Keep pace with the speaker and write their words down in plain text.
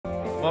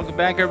Welcome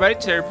back, everybody.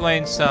 Today we're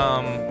playing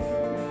some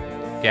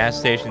gas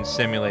station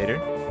simulator.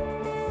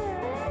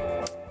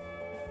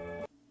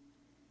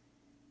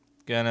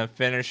 Gonna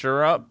finish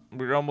her up.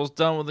 We're almost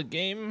done with the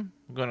game.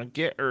 I'm gonna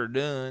get her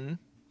done.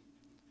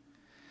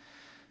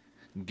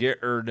 Get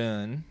her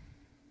done.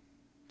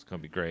 It's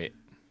gonna be great.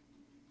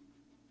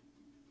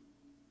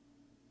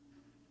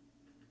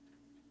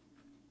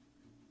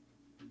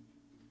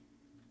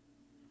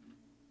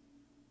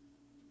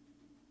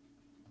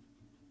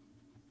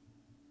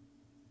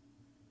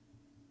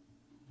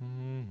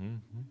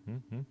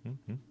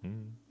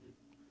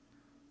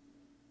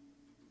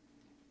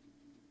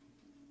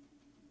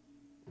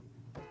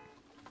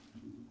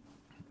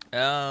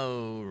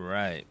 Oh,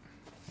 right.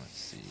 Let's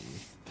see.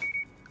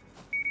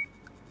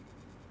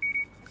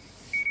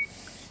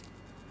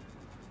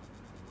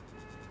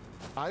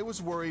 I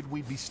was worried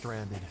we'd be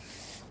stranded.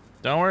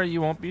 Don't worry,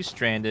 you won't be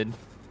stranded.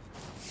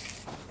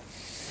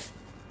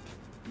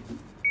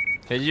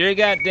 Because you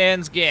got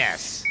Dan's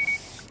gas.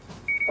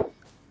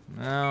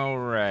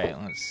 Alright,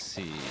 let's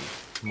see.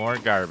 More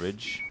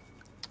garbage.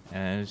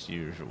 As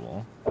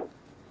usual.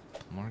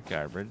 More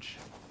garbage.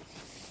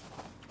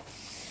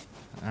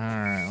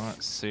 Alright,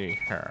 let's see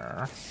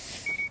here.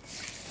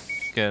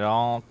 Get it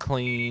all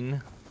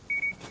clean.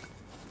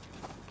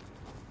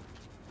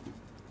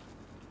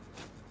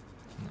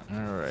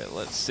 Alright,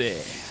 let's see.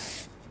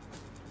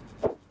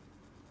 For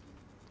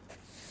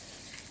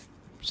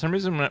some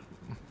reason, when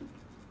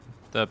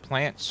the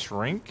plants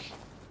shrink,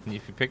 and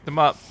if you pick them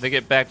up, they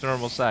get back to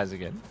normal size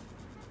again.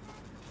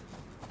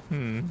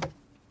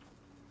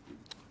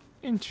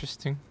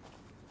 Interesting.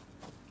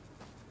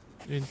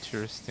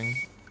 Interesting.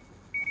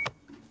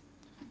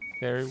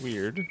 Very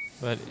weird,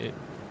 but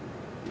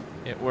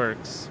it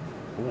works.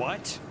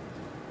 What?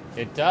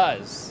 It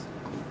does.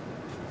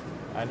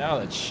 I know,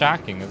 that's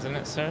shocking, isn't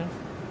it, sir?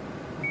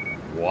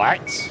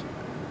 What?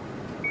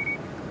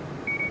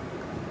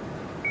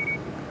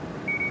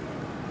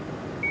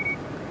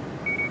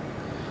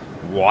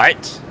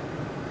 What?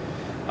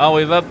 Oh,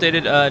 we've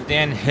updated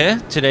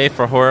Dan today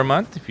for Horror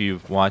Month. If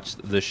you've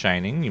watched The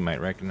Shining, you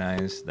might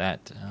recognize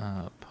that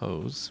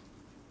pose.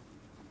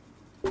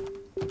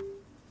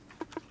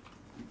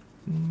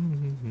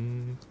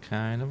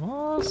 Kind of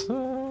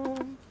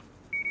awesome.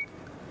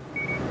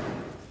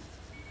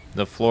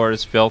 The floor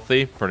is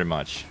filthy, pretty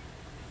much.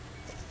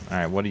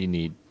 Alright, what do you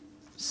need?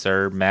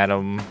 Sir,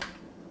 madam,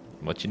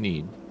 what you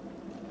need?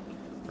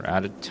 We're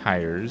out of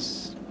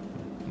tires.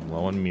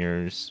 Low on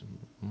mirrors.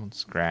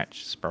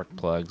 Scratch, spark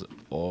plugs,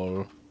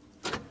 all.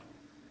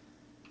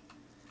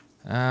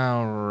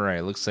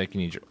 Alright, looks like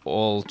you need your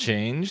oil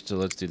changed, so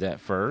let's do that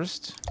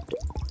first.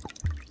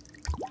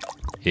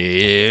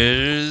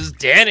 Here's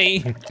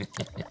Danny!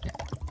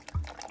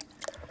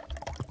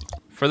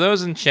 For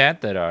those in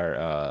chat that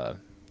are,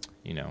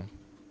 you know,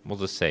 we'll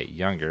just say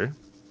younger,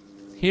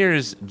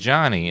 here's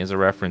Johnny is a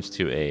reference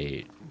to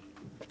a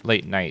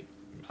late night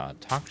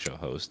talk show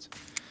host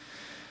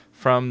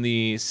from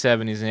the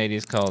 70s and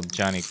 80s called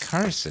Johnny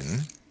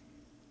Carson.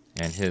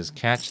 And his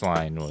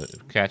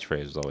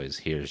catchphrase was always,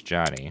 "Here's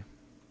Johnny."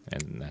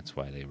 And that's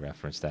why they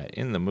referenced that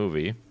in the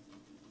movie,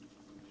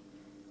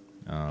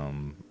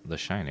 The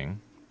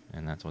Shining.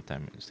 And that's what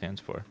that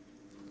stands for.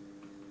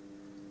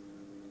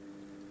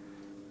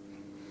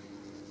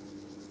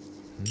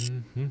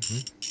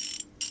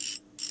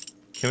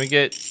 Can we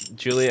get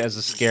Julia as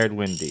a scared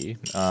Wendy?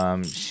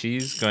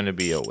 She's going to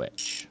be a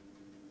witch.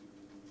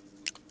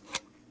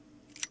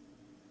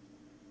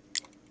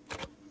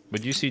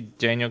 Would you see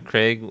Daniel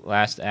Craig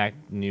last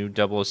act new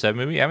 007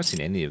 movie? I haven't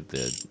seen any of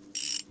the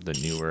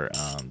newer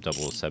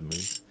 007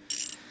 movies.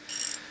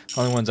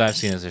 Only ones I've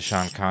seen is the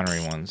Sean Connery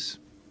ones.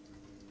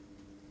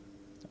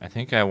 I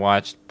think I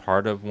watched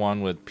part of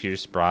one with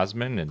Pierce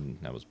Brosnan, and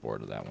I was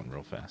bored of that one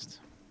real fast.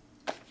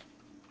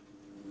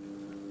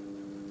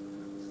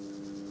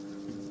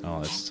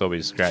 Oh, that's so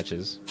many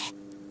scratches.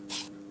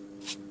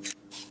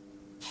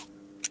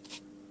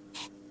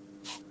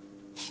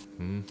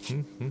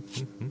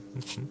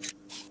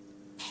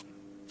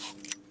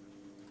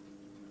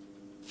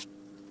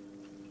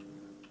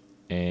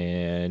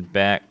 And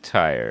back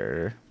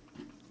tire.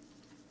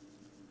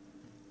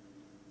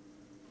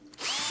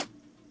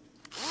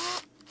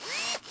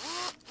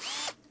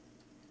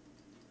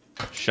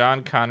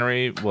 Sean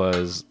Connery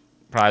was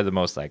probably the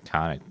most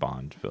iconic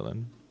Bond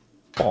villain.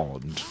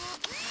 Bond.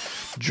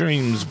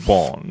 James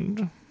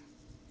Bond.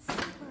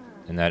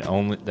 And that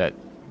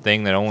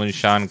thing that only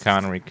Sean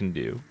Connery can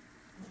do.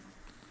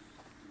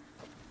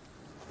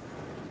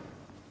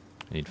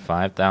 I need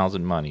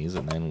 5,000 monies,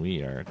 and then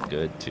we are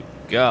good to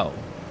go.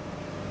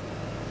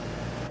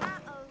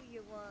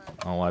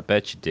 Oh, I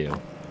bet you do.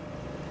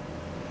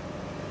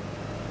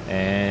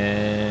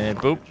 And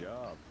boop.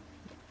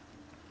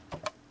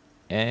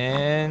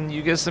 And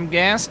you get some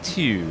gas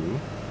too.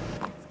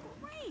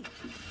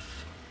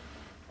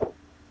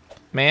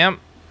 Ma'am,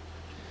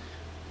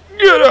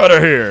 get out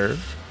of here.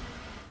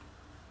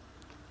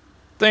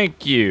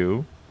 Thank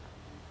you.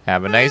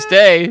 Have a nice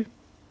day,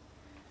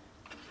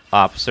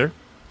 officer.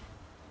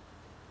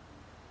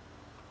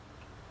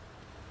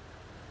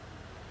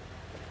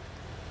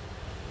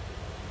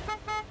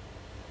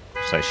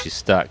 Looks like she's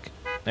stuck.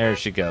 There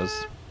she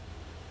goes.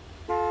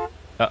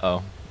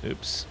 Uh-oh.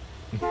 Oops.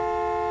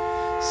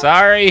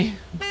 Sorry.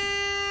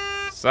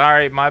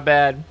 Sorry, my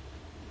bad.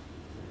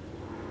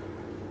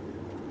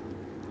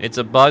 It's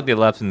a bug they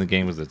left in the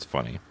game because it's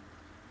funny.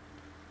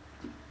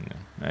 You know,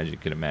 as you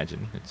can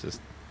imagine. It's just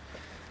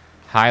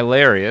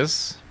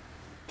hilarious.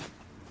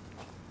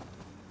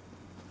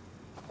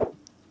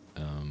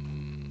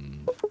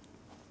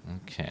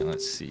 Okay,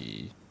 let's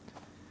see.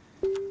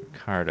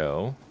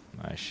 Ricardo,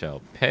 I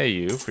shall pay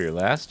you for your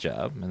last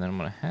job, and then I'm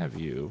going to have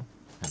you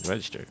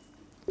register.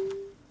 I'm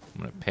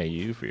going to pay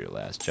you for your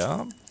last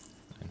job,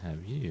 and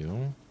have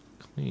you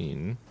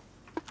clean.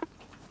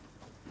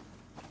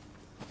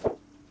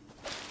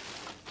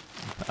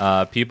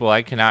 People,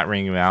 I cannot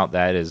ring you out.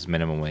 That is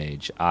minimum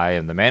wage. I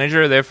am the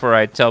manager, therefore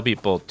I tell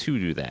people to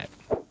do that.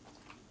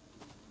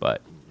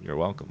 But you're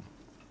welcome.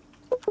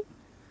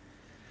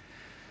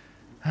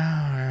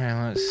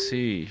 Alright, let's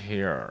see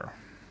here.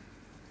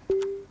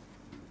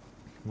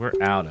 We're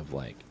out of,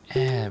 like,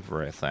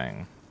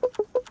 everything.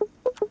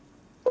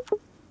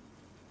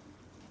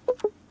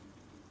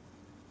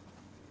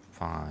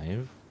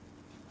 Five.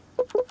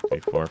 3,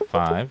 4,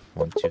 5.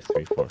 1, 2,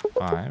 3, 4,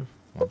 5.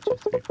 1, 2,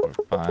 3, 4,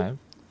 5.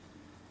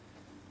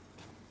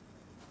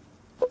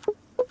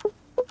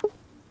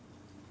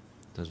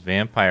 Those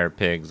vampire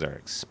pigs are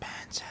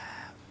expensive.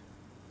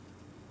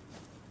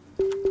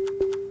 Okay,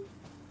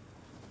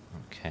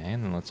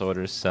 and then let's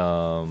order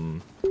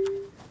some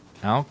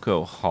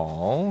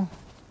alcohol.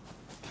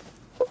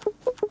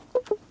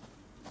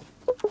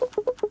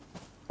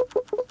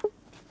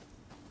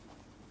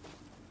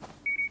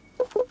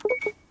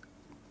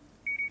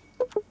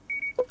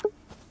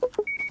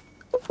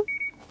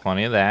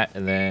 Plenty of that,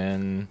 and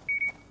then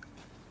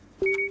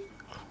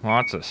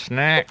lots of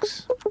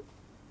snacks.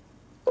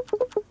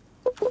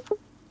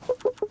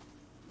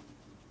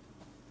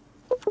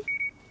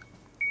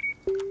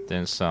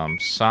 Then some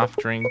soft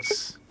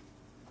drinks.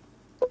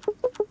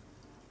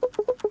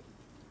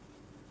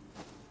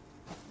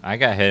 I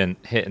got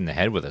hit in the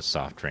head with a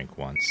soft drink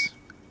once.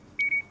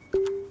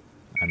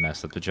 I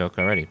messed up the joke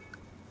already.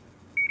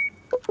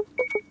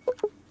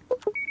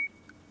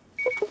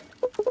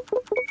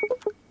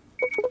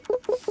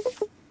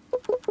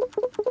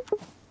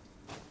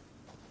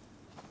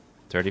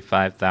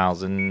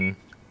 $35,000.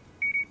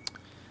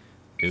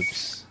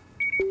 Oops.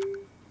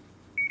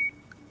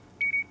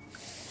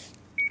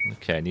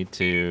 Okay, I need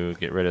to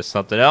get rid of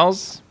something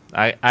else.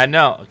 I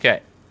know.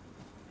 Okay.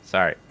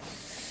 Sorry.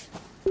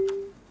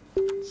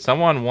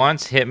 Someone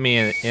once hit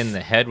me in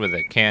the head with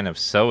a can of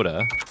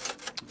soda.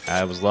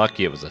 I was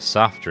lucky it was a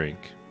soft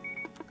drink.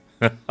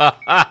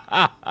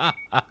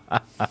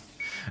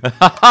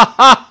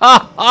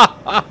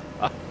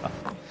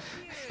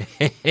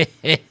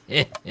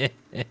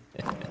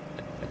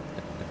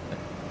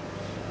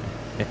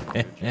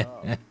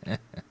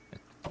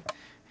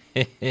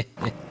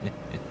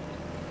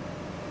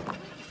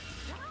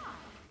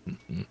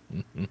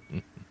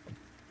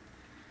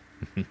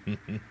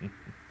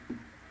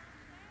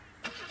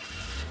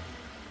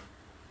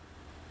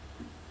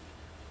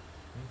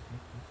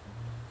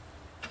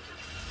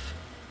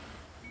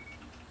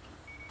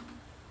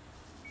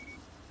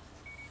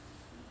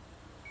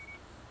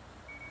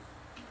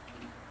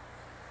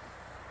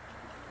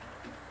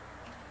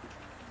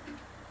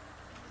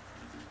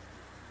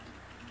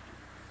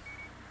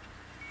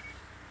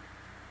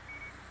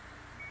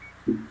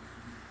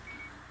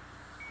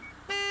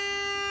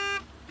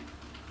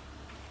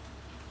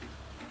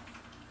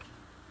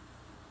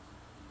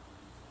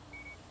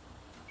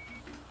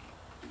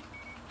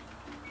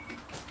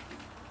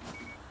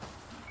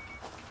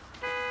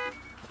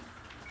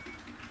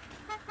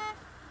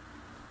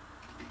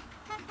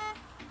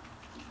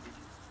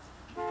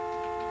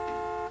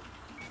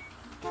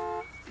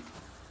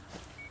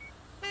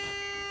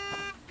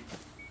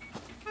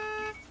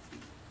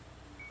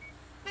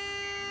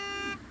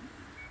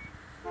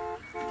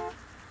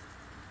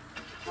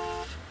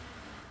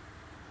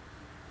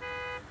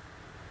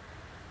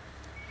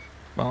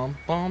 Bum,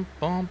 bum,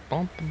 bum,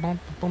 bum, bum,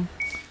 bum.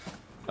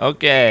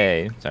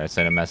 Okay. Sorry, I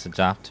sent a message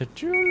off to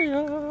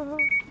Julia.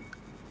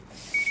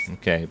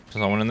 Okay,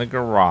 someone in the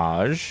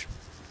garage.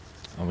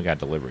 Oh, we got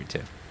delivery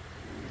too.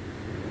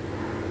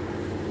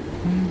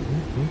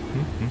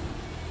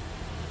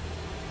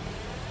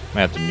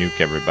 Might have to nuke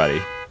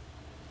everybody.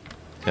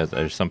 Because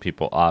there's some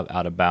people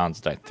out of bounds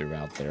that I threw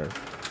out there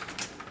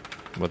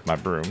with my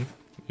broom.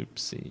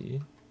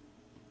 Oopsie.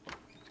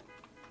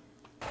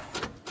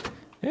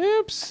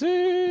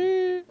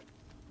 Oopsie.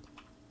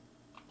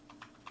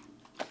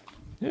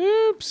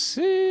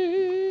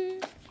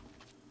 Oopsie.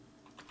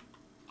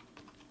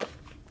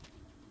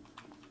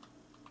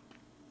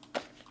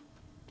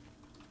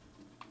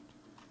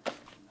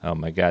 Oh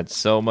my god,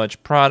 so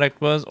much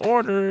product was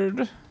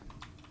ordered.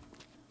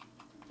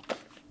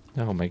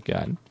 Oh my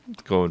god.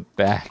 It's going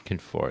back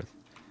and forth.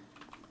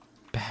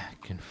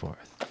 Back and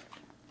forth.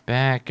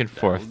 Back and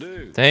forth.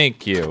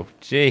 Thank you.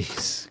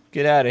 Jeez.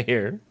 Get out of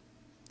here.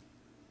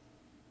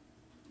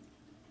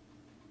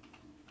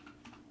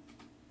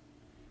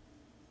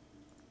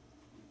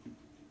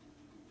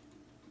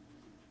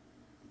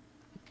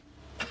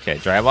 Okay,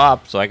 drive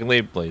off so I can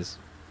leave, please.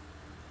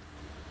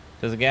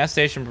 Does the gas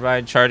station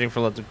provide charging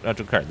for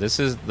electric cars? This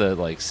is the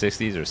like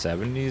 60s or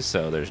 70s,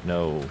 so there's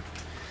no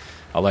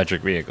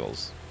electric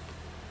vehicles.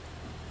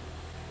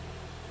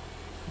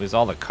 At least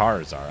all the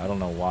cars are. I don't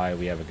know why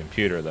we have a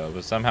computer though,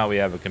 but somehow we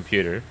have a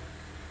computer.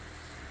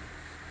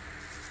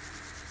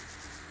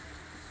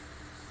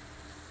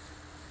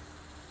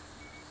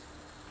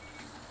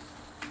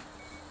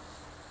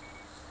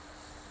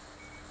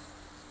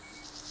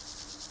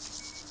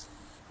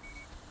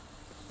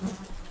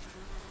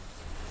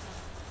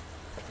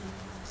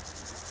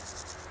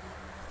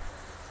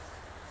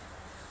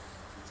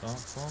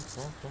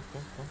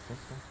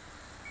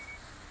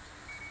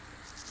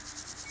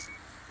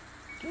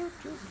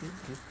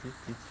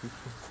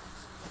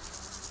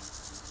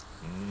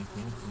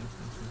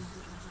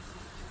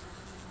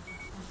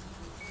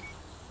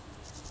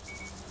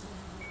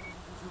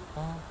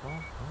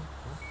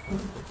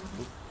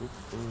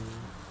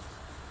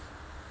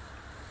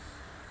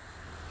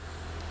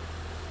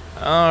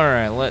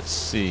 Alright, let's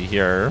see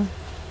here.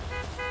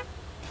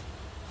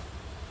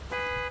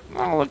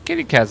 Oh, look,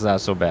 kitty cat's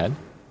not so bad.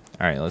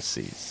 Alright, let's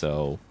see.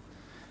 So,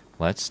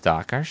 let's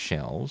stock our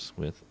shelves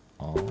with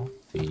all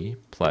the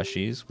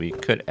plushies we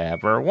could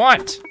ever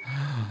want.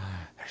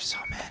 There's so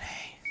many.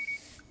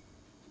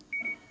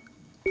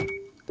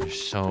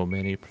 There's so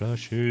many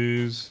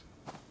plushies.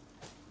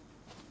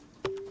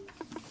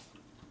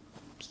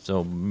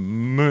 So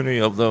many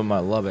of them. I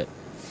love it.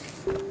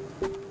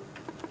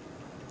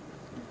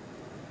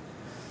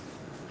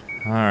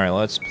 Alright,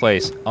 let's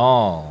place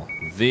all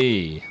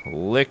the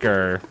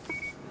liquor.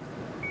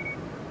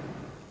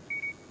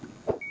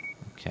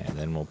 Okay,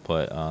 then we'll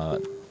put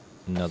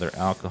another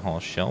alcohol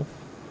shelf.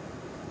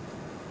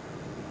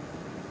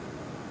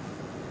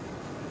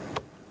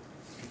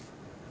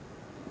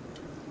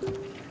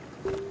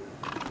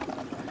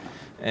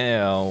 Ew,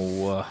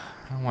 I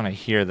don't want to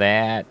hear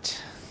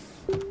that.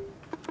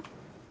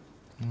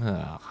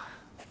 Ugh.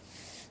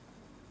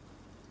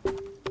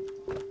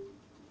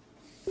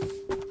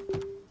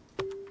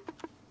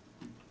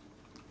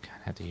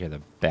 I have to hear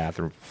the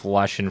bathroom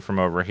flushing from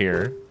over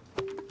here.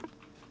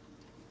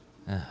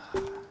 Ugh.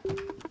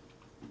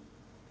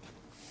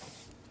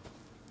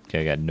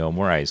 Okay, I got no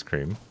more ice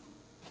cream.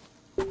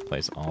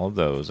 Place all of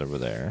those over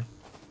there.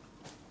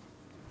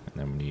 And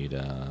then we need,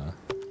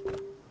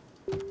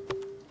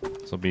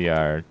 this will be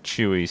our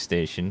chewy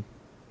station.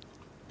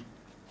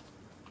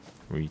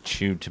 We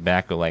chew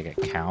tobacco like a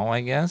cow,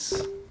 I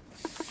guess?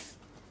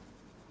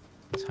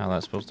 That's how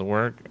that's supposed to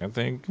work, I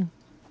think.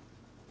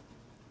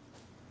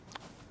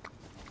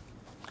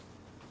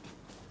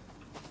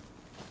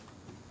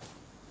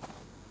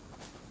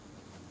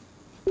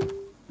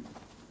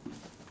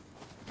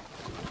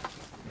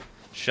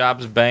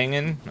 Shop's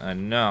banging? I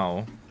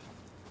know.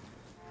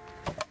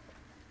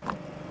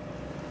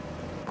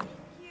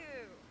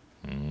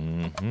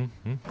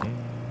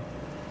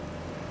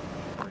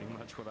 Pretty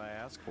much what I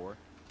asked for.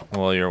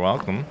 Well, you're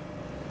welcome.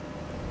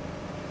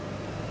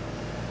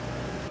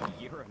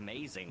 You're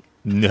amazing.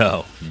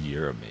 No,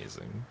 you're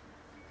amazing.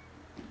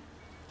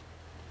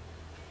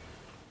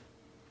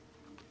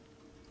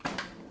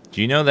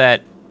 Do you know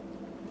that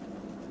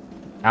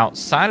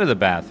outside of the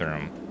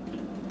bathroom,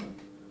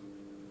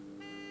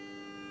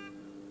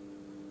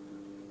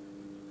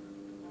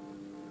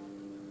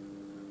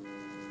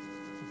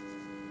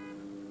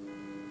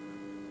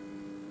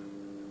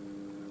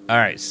 all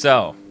right,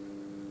 so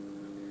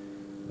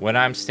when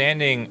I'm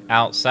standing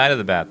outside of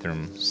the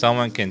bathroom,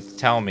 someone can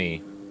tell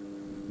me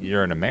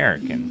you're an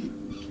American.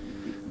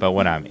 But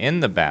when I'm in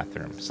the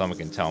bathroom, someone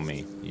can tell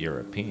me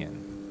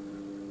European.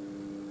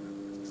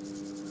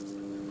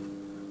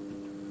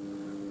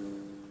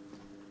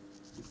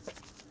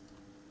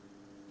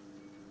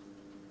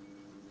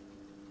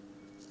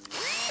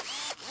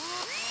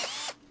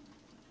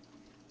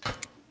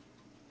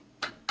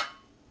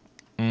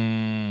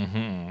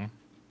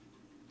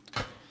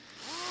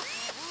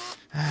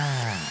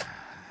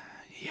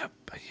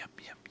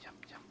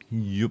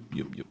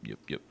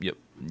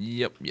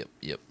 Yep.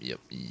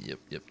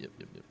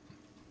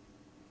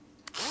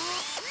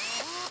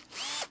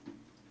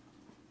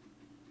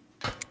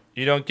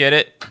 You don't get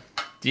it?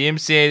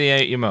 DMCA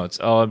the emotes.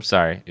 Oh, I'm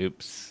sorry.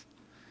 Oops.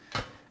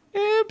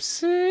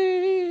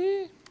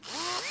 Oopsie.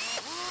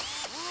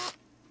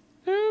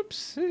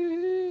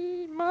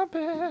 Oopsie. My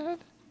bad.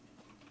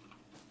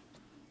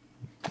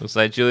 Looks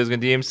like Julie's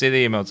gonna DMCA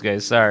the emotes,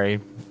 guys. Sorry.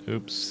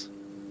 Oops.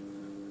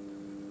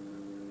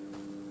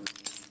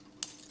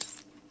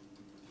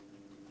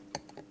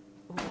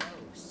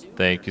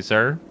 Thank you,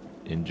 sir.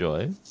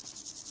 Enjoy.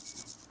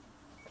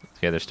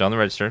 Okay, they're still on the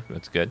register.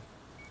 That's good.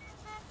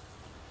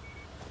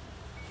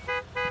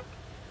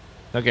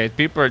 Okay,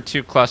 people are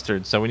too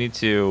clustered, so we need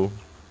to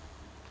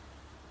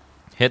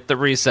hit the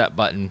reset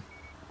button.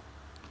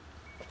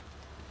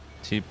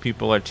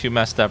 People are too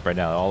messed up right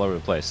now, all over the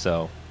place,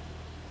 so.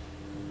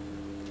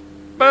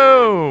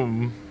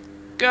 Boom!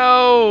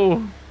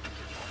 Go!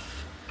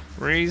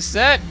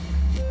 Reset!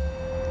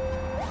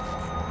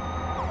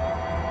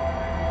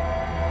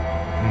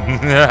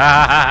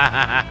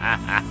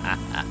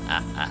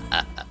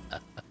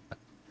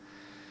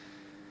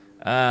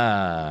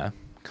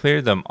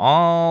 Clear them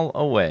all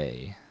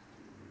away.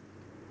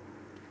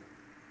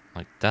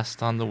 Like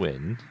dust on the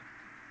wind.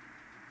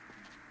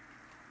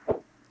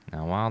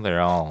 Now while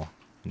they're all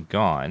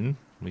gone,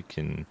 we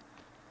can...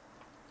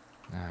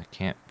 I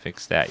can't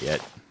fix that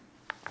yet.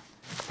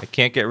 I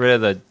can't get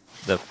rid of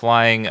the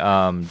flying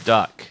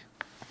duck.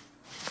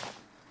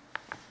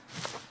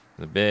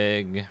 The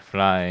big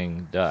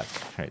flying duck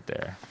right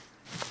there.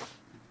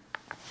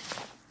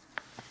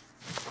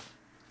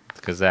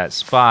 Because that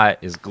spot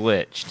is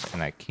glitched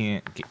and I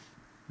can't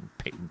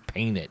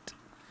paint it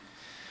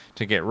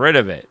to get rid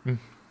of it.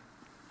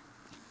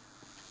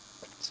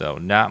 So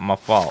not my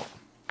fault.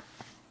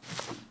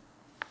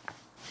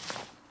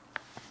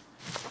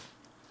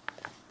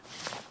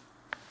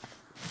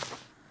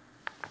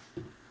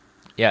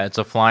 Yeah, it's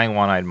a flying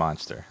one-eyed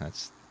monster.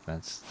 That's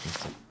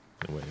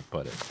the way to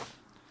put it.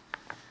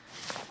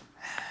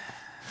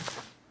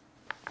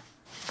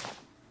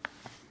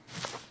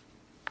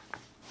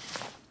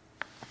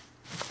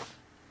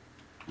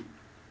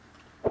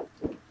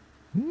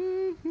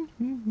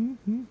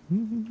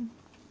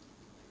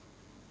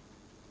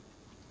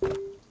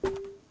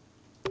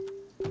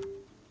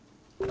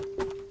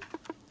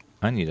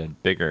 I need a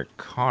bigger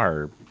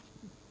car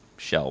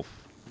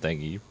shelf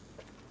thingy.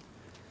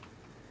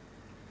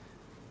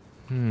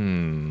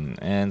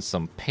 And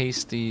some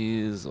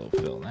pasties. We'll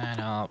fill that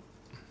up.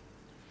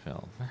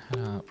 Fill that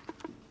up.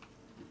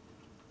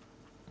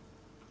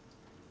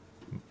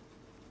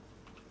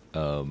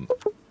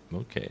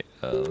 Okay,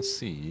 let's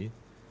see.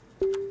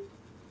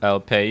 I'll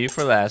pay you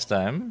for last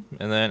time,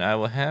 and then I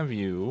will have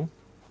you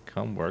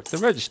come work the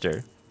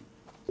register.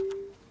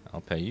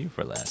 I'll pay you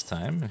for last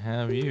time and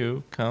have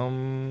you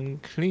come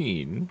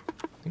clean.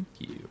 Thank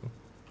you.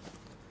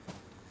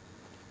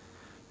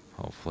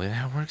 Hopefully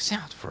that works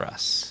out for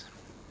us.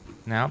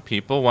 Now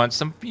people want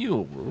some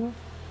fuel.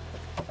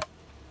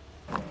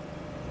 I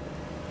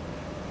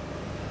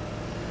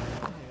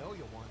owe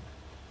you one.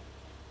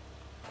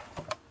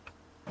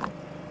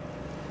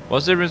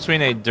 What's the difference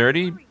between a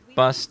dirty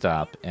bus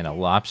stop and a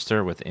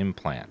lobster with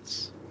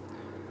implants?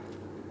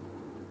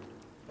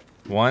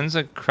 One's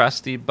a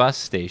crusty bus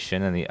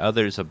station and the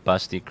other's a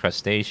busty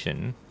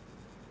crustacean.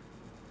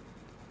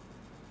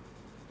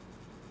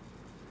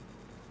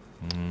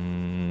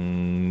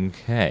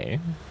 Okay.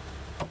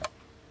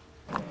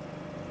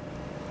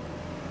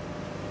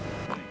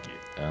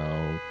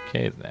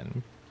 Okay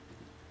then.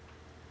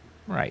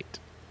 Right.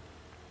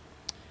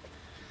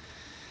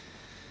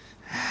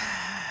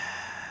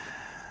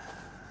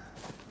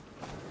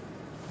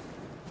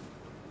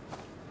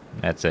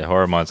 That's it.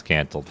 Horror Month's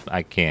canceled.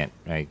 I can't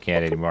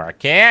anymore. I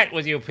can't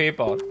with you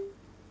people.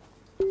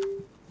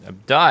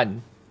 I'm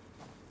done.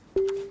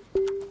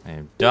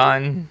 I'm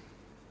done.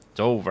 It's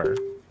over.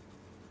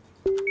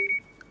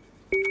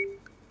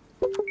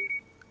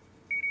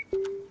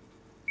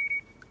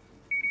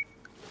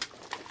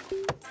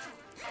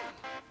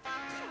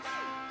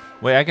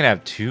 Wait, I can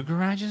have 2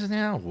 garages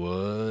now?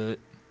 What?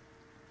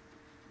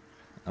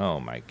 Oh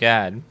my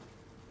god.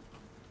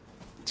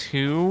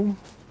 2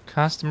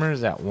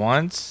 customers at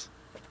once?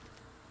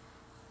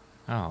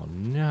 Oh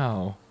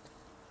no.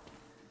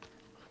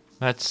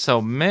 That's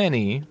so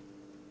many.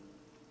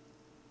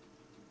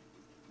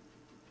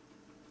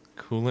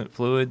 Coolant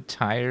fluid,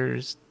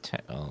 tires.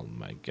 Oh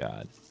my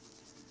god.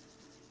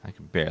 I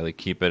can barely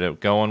keep it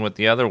going with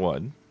the other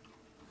one.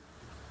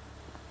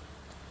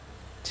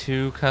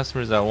 2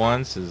 customers at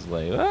once is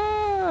like,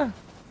 ah.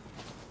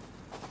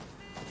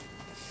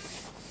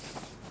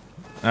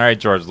 Alright,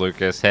 George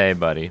Lucas. Hey,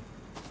 buddy.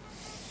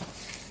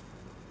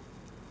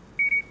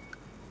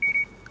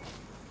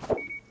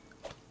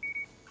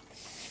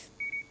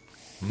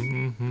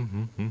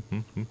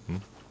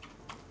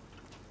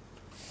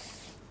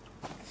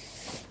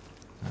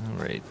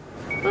 Alright.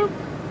 Boop.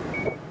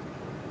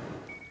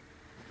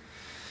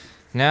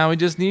 Now we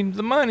just need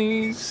the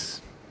monies.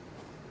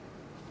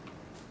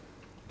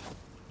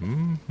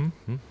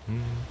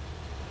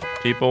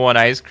 People want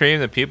ice cream.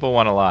 The people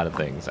want a lot of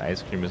things.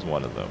 Ice cream is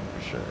one of them,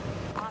 for sure.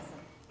 Awesome.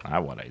 I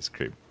want ice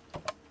cream.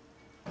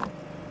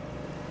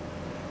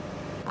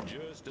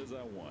 Just as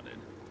I wanted.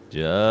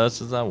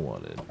 Just as I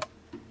wanted.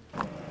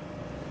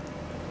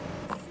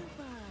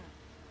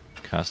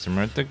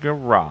 Customer at the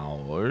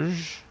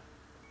garage.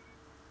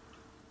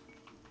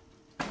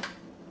 Oh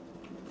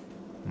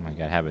my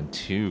god, having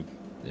 2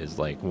 is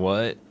like,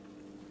 what?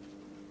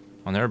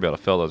 I'll never be able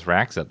to fill those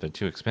racks up. They're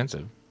too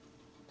expensive.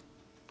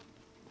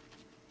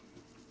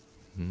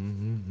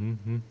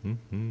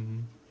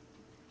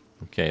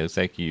 Okay, looks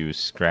like you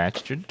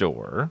scratched your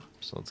door.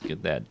 So let's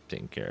get that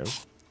taken care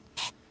of.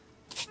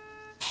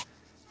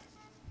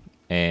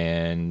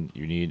 And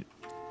you need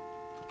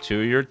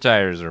 2 of your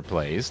tires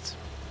replaced.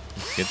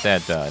 Let's get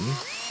that done.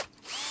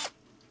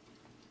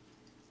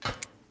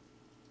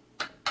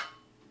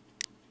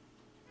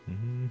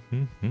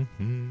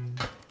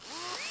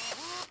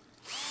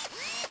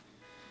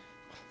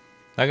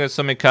 I got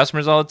so many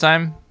customers all the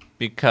time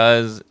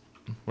because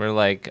we're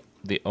like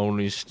the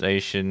only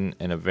station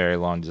in a very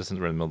long distance.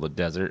 We're in the middle of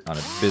the desert on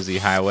a busy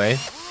highway.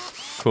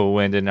 Cool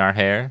wind in our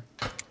hair.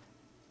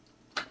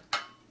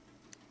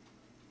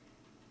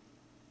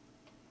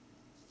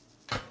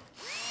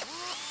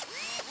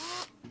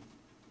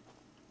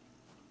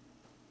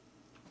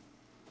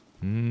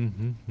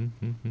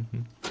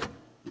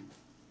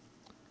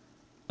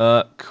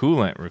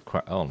 Coolant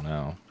require. Oh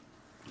no.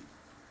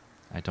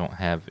 I don't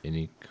have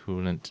any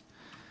coolant.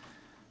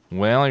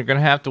 Well, you're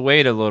gonna have to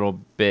wait a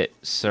little bit,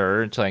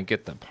 sir, until I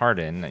get the part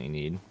in that you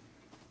need.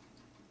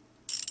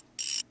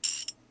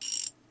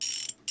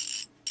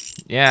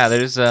 Yeah,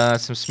 there's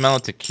some smell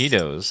of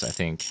taquitos, I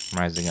think,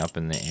 rising up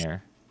in the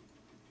air.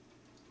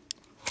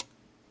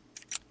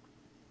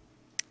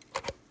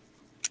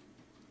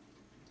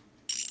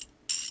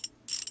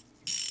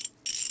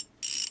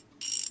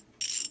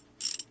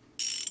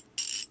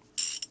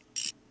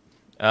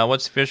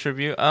 What's the fish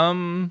review?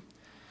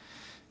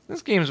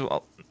 This game's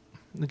well,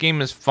 the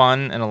game is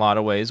fun in a lot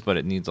of ways, but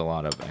it needs a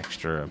lot of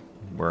extra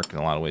work in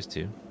a lot of ways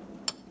too.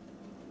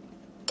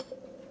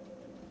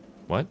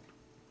 What?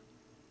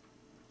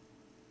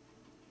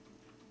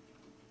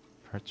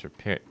 Parts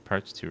repair.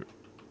 Parts to.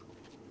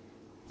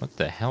 What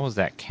the hell is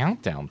that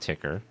countdown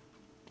ticker?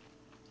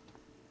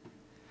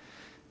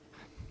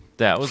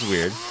 That was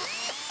weird.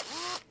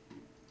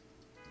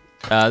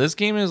 This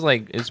game is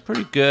like it's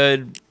pretty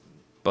good,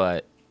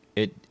 but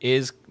it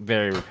is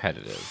very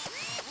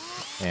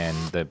repetitive, and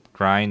the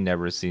grind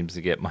never seems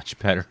to get much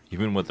better.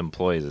 Even with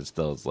employees, it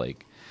still is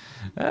like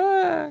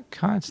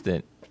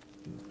constant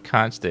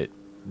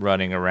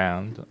running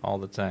around all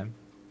the time.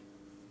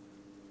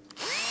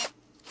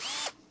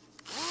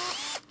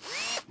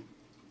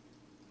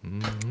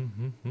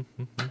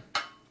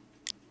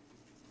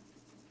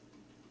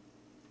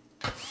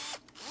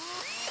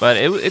 But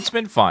it's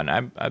been fun.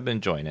 I've been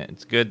enjoying it.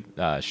 It's a good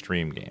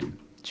stream game.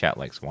 Chat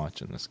likes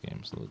watching this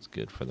game, so it's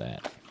good for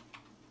that.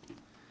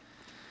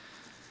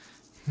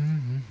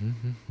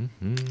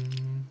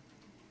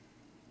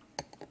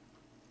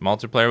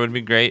 Multiplayer would be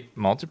great.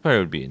 Multiplayer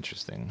would be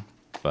interesting,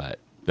 but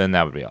then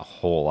that would be a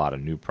whole lot of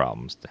new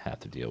problems to have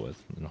to deal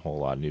with, and a whole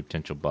lot of new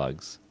potential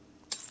bugs.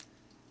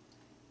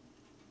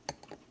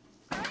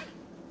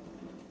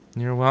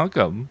 You're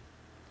welcome.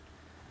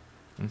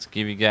 Let's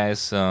give you guys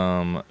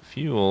some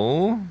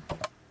fuel.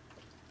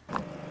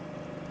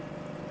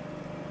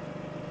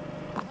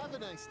 Have a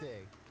nice day.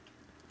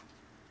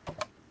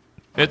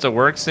 It's a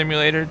work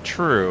simulator,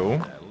 true,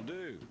 That'll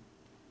do.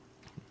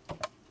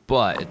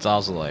 but it's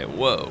also like,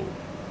 whoa.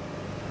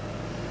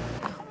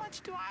 How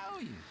much do I owe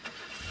you?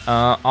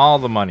 All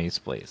the monies,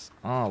 please.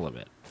 All of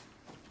it.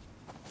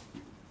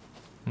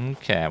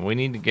 Okay, we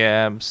need to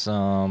grab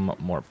some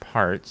more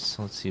parts.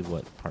 Let's see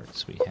what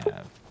parts we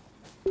have.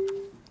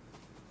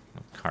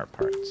 Car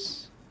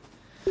parts.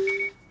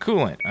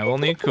 Coolant. I will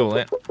need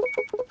coolant.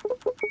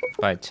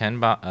 Buy 15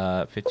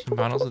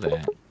 bottles of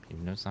that,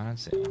 even though it's not on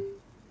sale.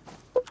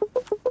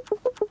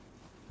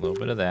 A little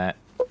bit of that.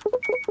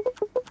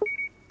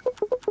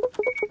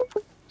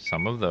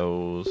 Some of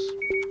those.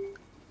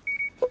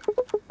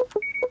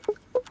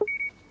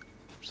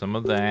 Some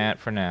of that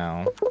for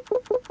now.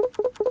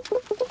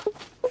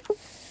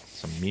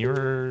 Some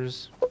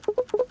mirrors.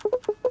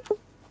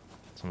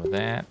 Some of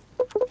that.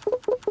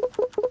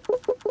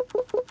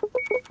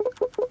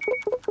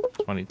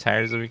 20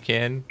 tires if we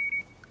can.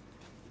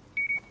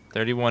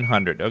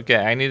 3,100. Okay,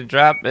 I need to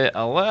drop it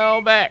a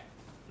little back.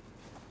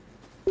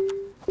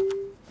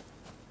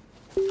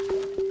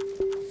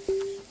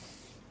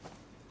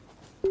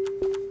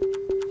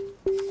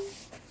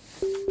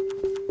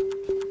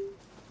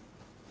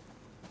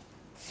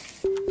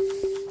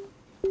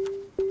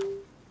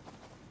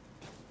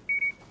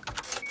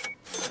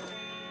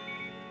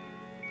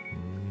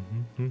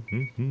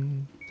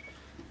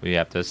 We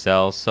have to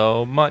sell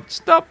so much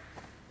stuff.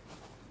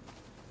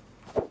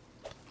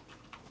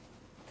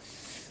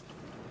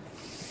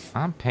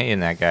 I'm paying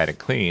that guy to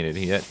clean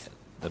it.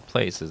 The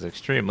place is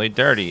extremely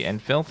dirty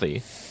and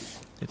filthy.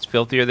 It's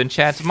filthier than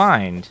chat's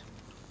mind.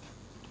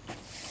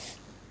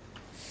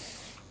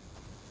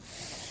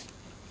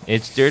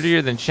 It's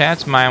dirtier than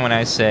chat's mind when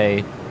I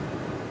say,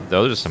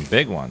 those are some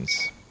big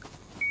ones.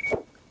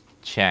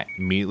 Chat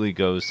immediately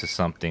goes to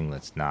something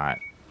that's not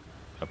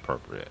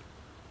appropriate.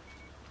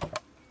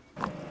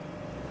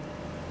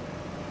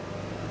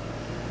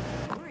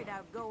 Worried I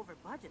would go over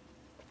budget.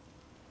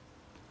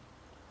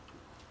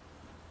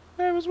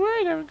 I was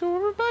worried I would go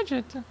over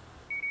budget.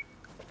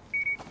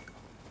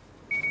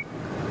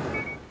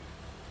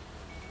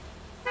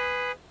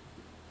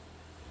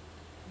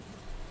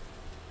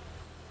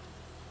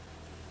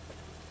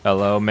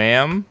 Hello,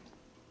 ma'am.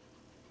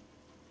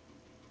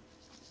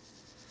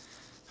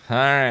 All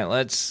right,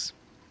 let's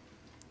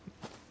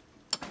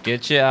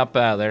get you up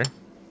out of there.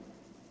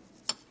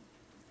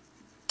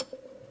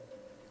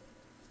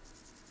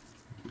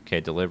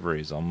 Okay,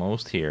 delivery's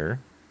almost here.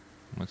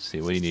 Let's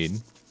see, what do you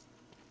need?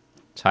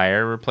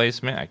 Tire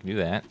replacement, I can do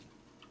that.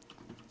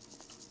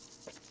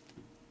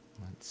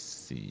 Let's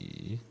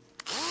see.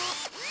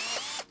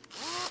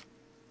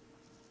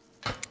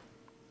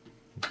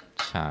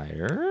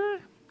 Tire.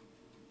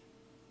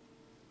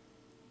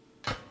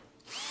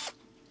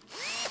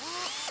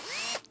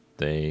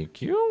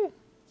 Thank you.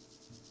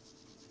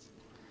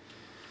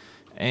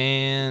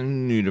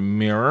 And need a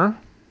mirror.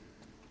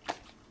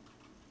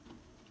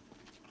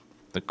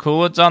 The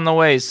coolant's on the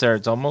way, sir.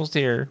 It's almost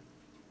here.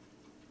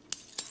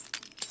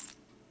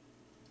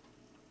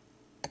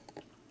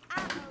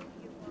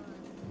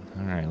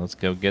 All right, let's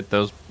go get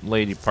those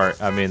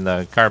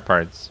the car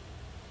parts.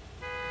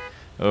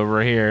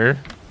 Over here.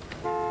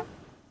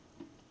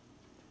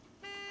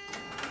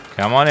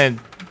 Come on in.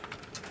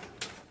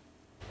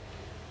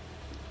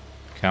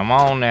 Come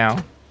on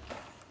now.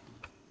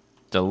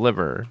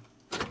 Deliver.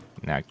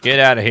 Now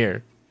get out of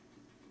here.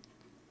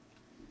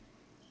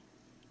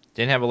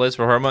 Didn't have a list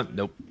for horror month?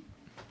 Nope.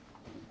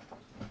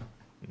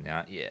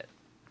 Not yet.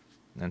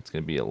 That's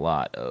gonna be a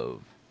lot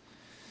of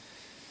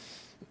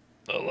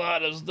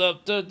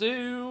stuff to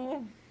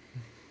do.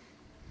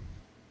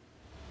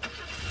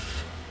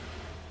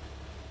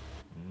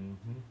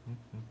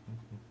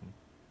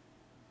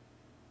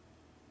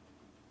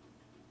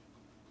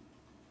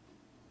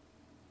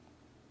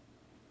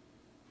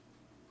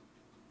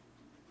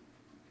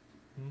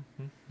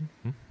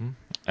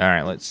 All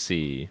right, let's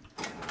see.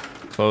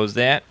 Close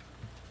that.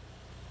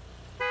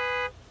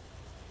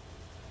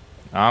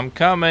 I'm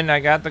coming. I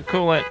got the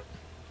coolant.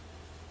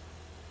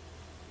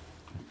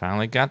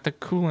 Finally got the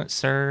coolant,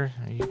 sir.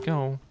 There you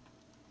go.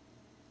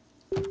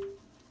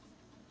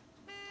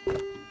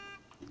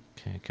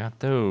 Okay, got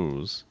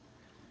those.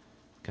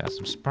 Got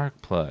some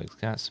spark plugs.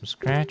 Got some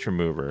scratch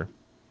remover.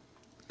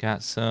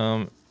 Got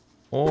some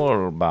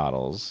oil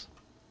bottles.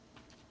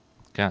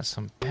 Got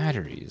some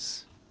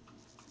batteries.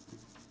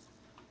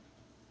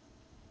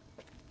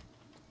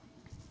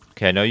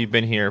 Okay, I know you've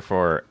been here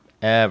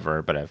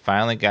forever, but I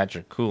finally got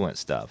your coolant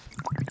stuff.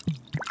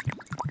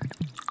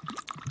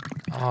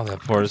 Oh,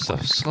 that pours so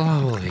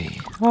slowly.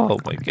 Oh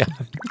my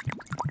god.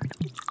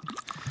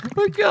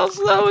 Look how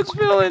slow it's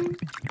filling.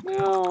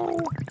 No,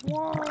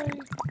 why?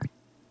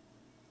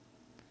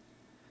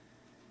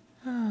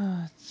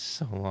 It's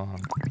so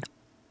long.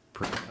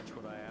 Pretty much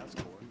what I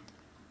asked for.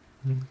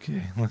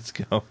 Okay, let's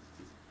go.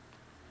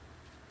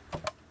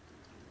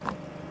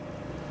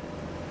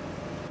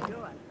 You're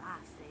a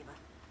lifesaver.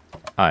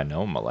 I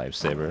know I'm a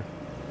lifesaver.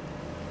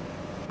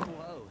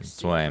 Whoa,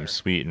 That's why I'm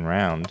sweet and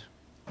round.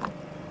 You're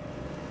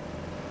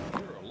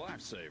a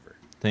lifesaver.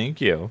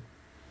 Thank you.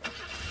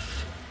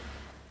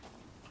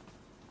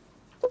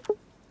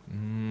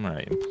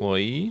 Alright,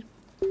 employee.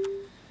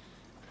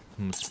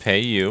 Let's pay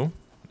you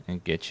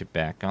and get you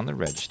back on the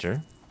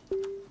register.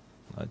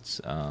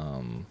 Let's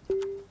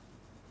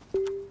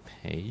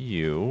pay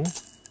you.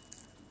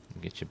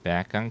 Get you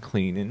back on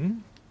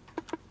cleaning.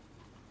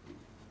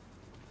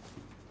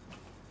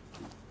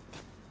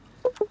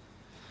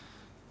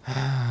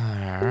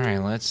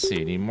 Alright, let's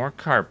see. Need more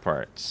car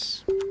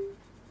parts.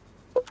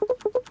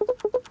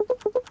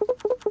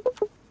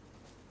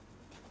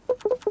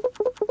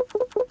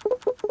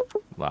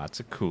 Lots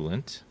of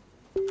coolant.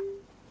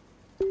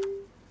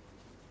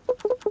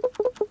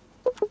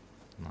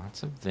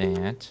 Lots of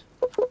that.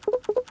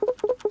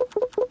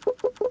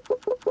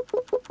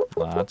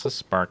 Lots of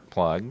spark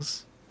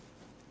plugs.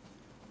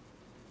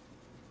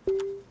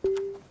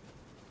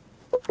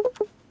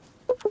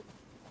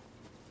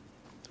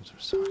 Those are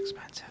so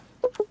expensive.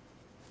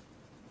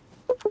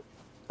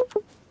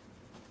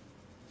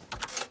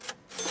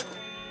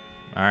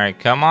 All right,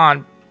 come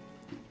on.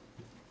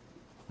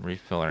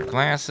 Refill our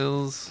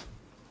glasses.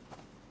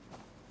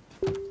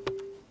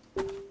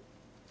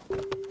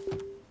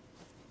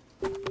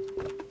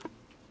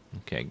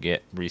 Okay,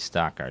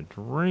 restock our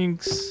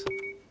drinks.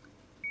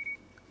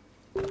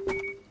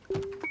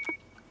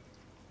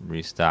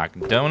 Restock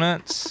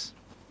donuts.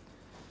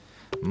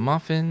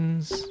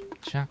 Muffins.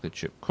 Chocolate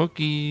chip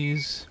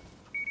cookies.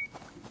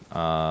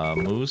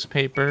 Mousse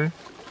paper.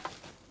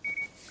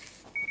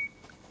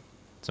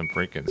 Some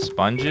freaking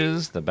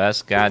sponges. The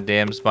best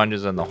goddamn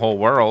sponges in the whole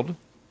world.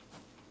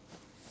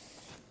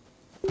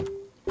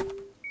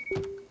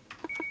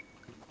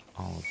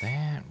 All of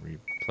that.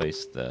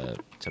 Replace the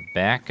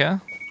tobacco.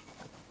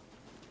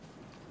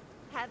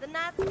 Have a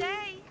nice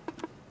day.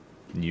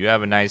 You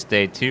have a nice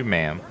day too,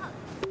 ma'am.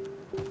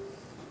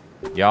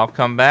 Y'all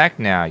come back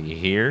now, you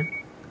hear?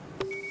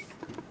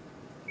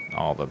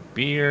 All the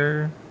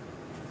beer.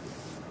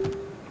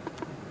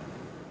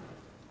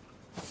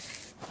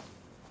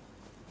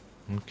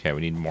 Okay,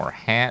 we need more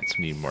hats,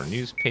 we need more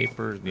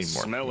newspapers, we need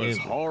more... Smell is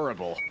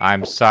horrible.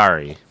 I'm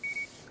sorry.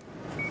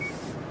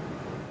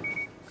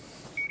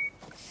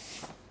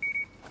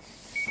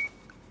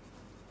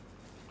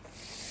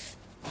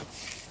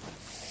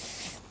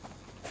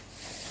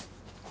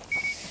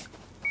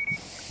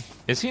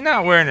 Is he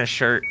not wearing a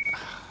shirt?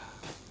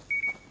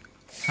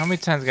 How many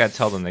times I gotta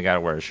tell them they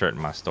gotta wear a shirt in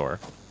my store?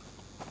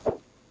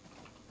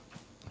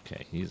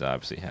 Okay, he's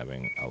obviously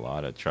having a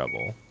lot of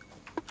trouble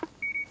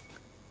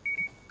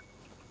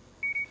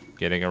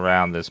getting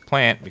around this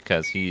plant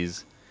because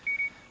he's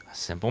a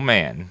simple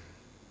man.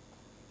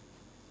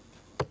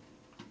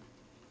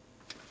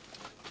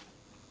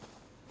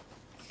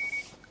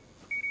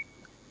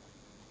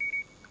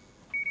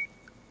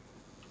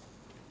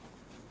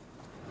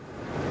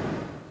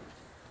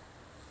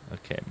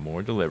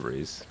 more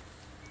deliveries.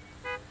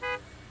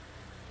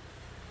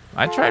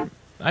 I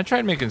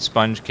tried making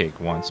sponge cake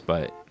once,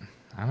 but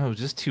I don't know, it was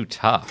just too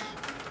tough.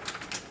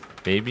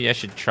 Maybe I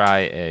should try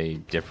a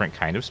different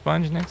kind of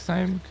sponge next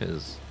time,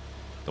 because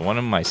the one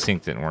in my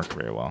sink didn't work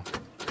very well.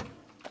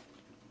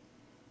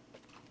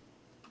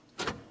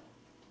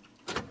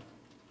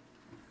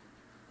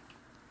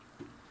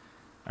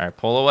 Alright,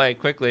 pull away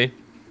quickly.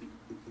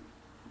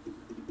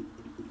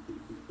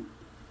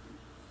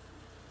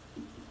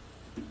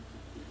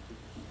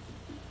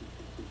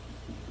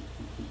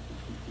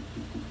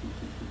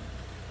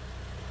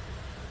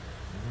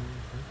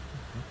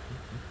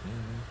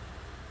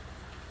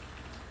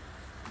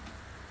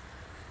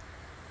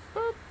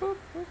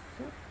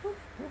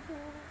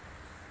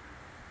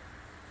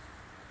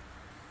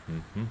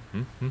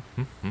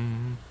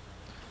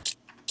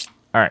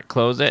 Alright,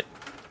 close it.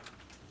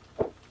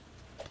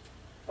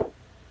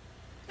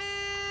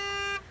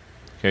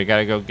 Okay, we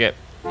gotta go get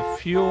the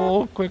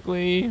fuel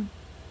quickly.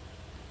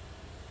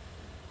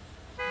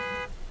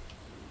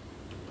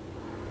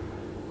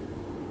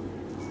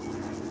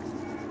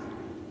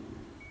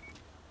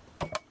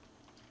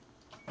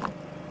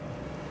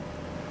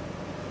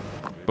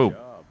 Boom.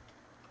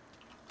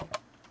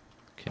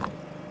 Okay.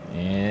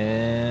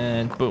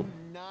 And boom.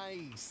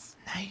 Nice.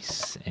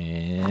 Nice.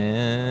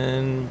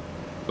 And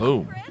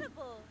boom.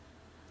 Incredible.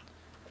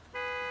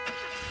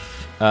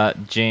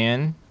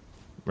 Jan,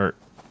 where'd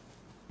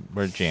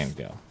Jan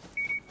go?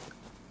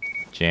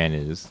 Jan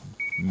is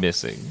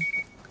missing.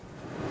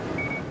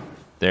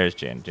 There's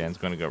Jan. Jan's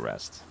gonna go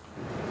rest.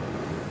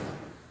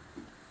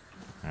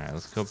 Alright,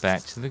 let's go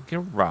back to the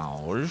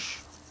garage.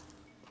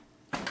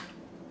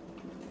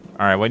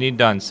 Alright, what need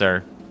done,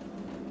 sir?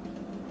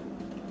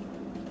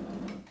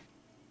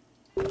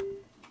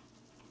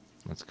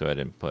 Let's go ahead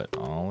and put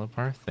all of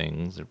our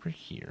things over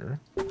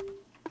here.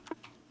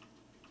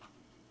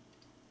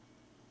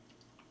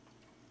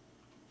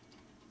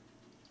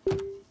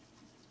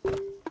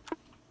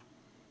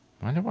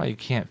 I wonder why you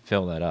can't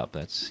fill that up.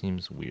 That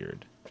seems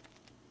weird.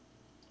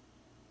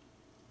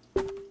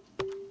 You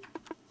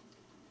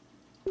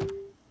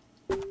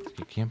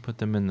can't put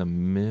them in the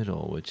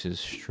middle, which is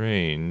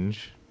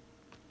strange.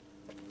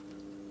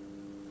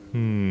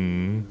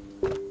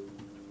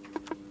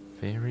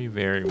 Very,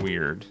 very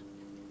weird.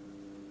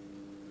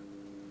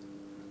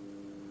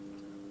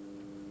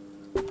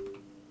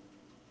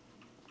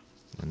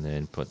 And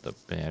then put the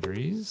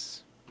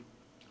batteries.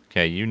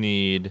 Okay, you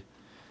need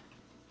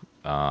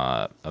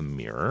a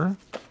mirror,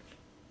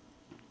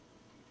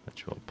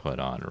 which we'll put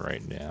on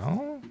right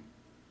now.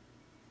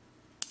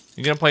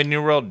 You gonna play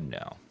New World?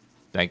 No,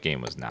 that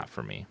game was not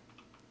for me.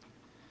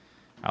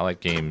 I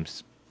like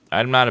games.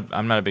 I'm not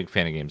a big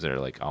fan of games that are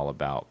like all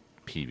about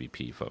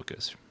PvP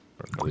focus,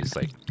 or at least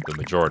like the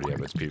majority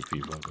of it's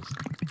PvP focused.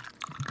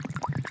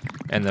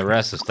 And the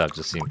rest of the stuff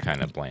just seemed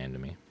kind of bland to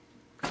me.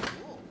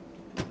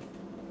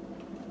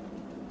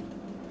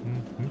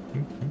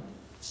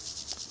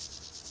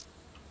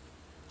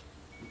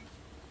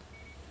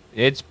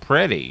 It's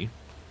pretty,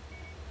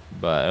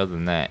 but other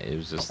than that, it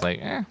was just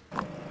like,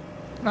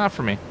 not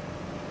for me.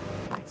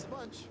 Thanks a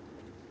bunch.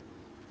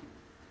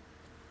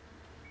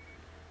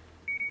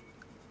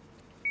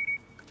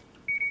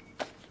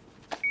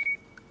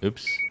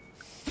 Oops.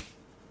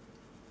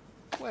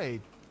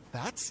 Wait,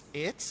 that's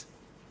it?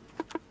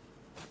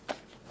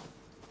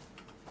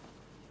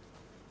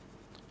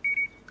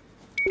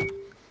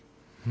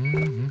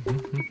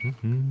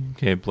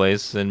 Okay,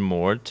 place in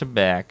more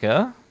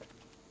tobacco.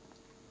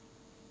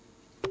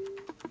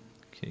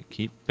 Okay,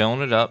 keep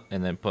filling it up,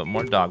 and then put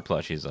more dog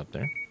plushies up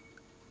there.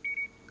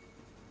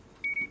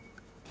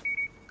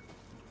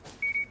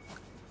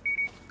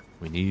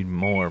 We need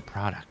more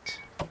product.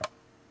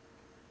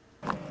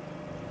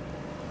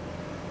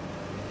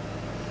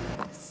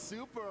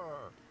 Super.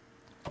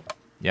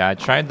 Yeah, I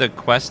tried the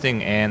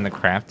questing and the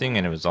crafting,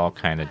 and it was all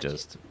kind of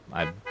just...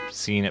 I've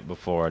seen it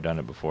before, done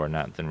it before,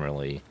 nothing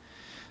really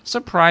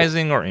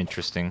surprising or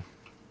interesting.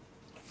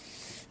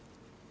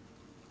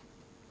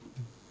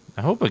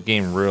 I hope a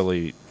game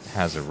really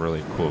has a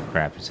really cool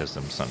crafting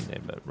system someday,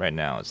 but right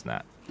now it's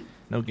not.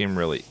 No game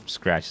really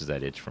scratches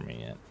that itch for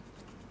me yet.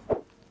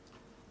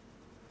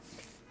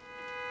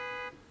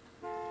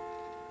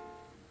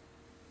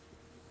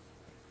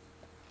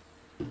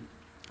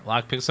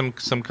 Lockpick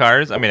some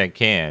cars? I mean, I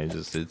can.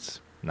 It's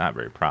not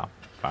very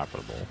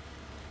profitable.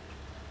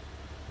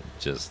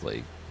 Just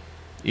like,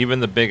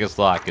 even the biggest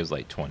lock is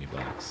like $20.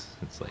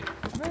 It's like,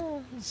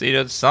 see,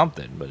 that's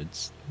something, but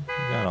it's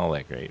not all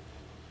that great.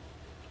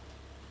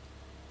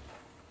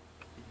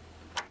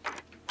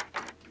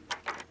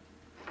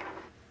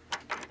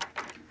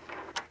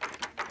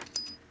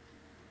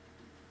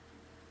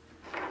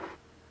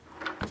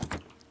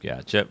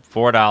 Gotcha.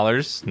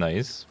 $4.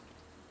 Nice.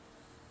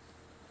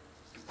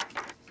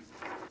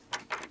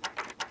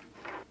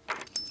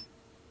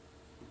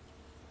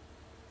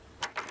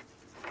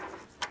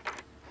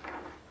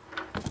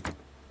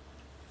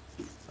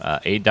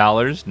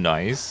 $8.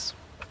 Nice.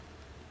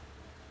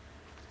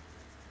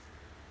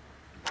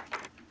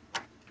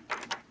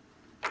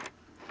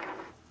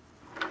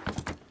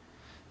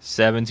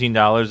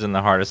 $17 in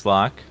the hardest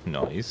lock.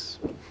 Nice.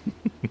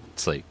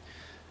 It's like,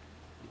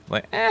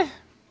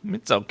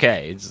 it's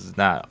okay. It's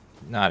not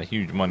a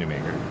huge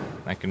moneymaker.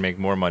 I can make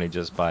more money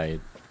just by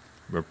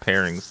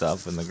repairing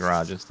stuff in the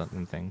garage and stuff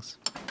and things.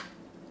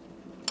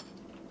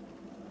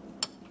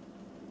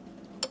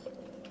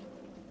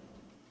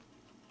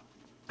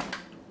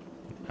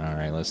 All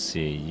right, let's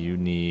see. You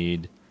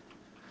need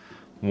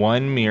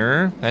 1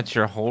 mirror. That's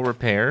your whole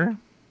repair.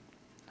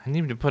 I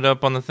need to put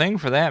up on the thing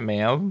for that,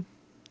 ma'am.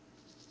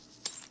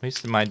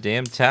 Wasting my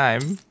damn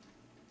time.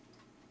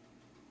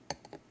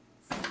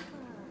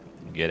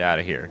 Get out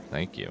of here.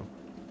 Thank you.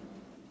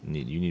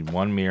 You need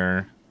 1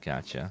 mirror.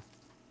 Gotcha.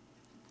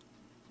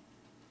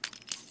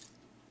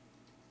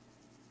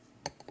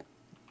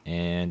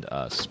 And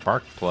a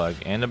spark plug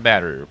and a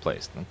battery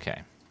replaced.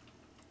 Okay.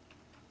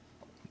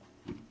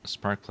 A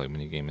spark plug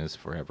minigame is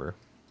forever.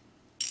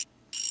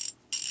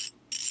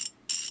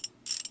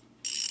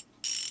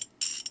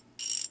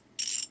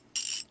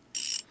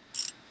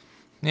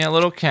 Yeah, a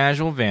little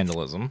casual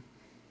vandalism.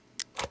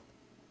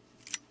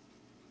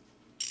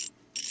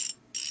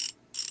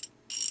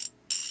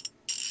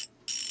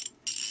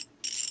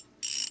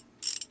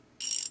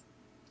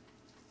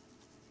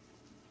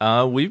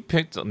 We've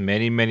picked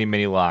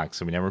many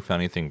locks, and we never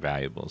found anything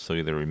valuable. So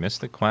either we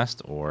missed the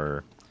quest,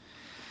 or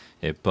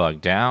it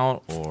bugged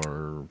out,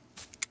 or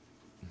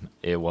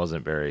it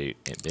wasn't very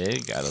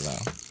big. I don't know.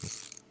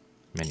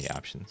 Many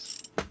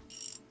options.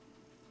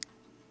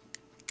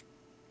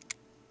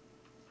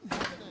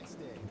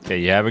 Okay,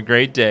 you have a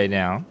great day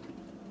now.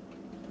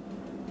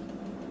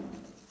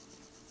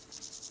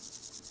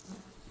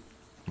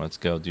 Let's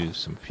go do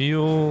some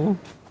fuel.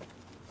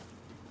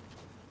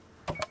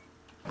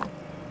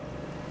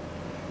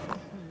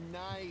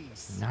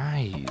 Nice.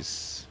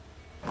 Nice.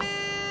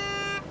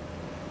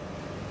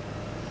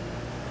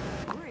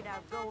 Worried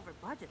I'll go over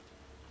budget.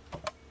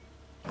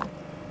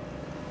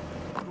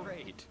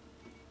 Great.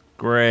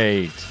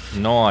 Great.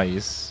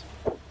 Nice.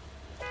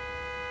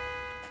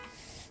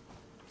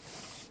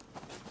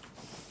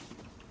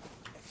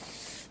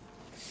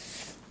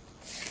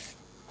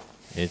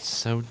 It's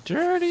so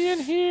dirty in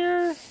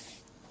here.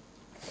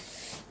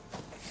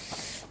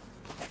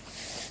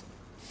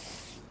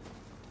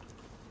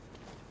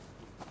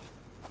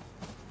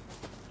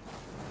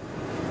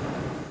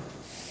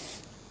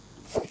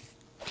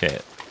 Okay.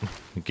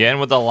 Again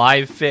with a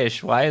live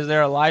fish. Why is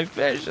there a live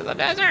fish in the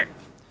desert?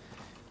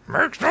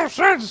 Makes no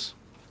sense.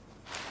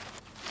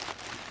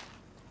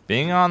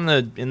 Being in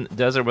the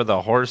desert with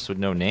a horse with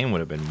no name would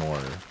have been more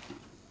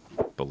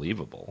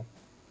believable.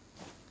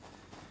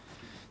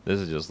 This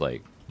is just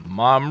like,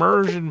 my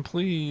immersion,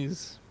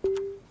 please.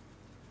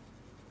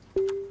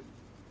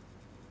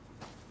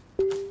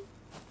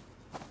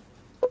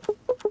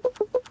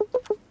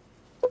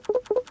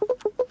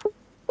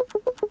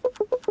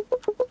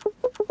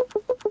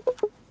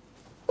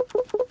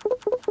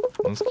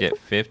 Let's get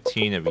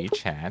 15 of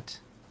each hat.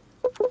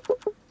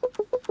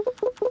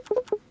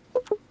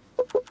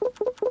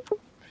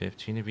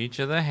 15 of each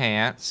of the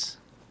hats.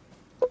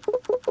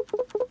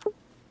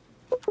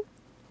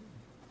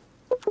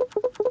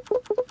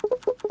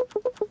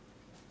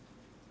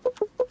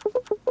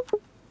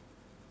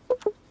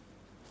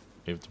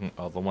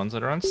 All the ones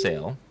that are on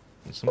sale.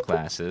 And some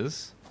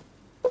glasses.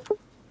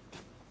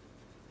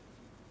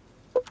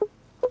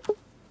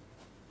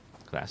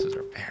 Glasses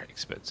are very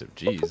expensive.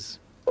 Jeez.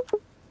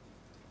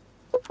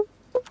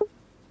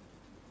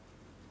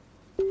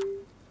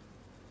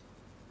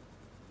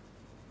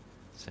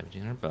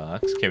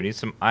 $1,700. Okay, we need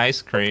some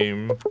ice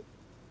cream.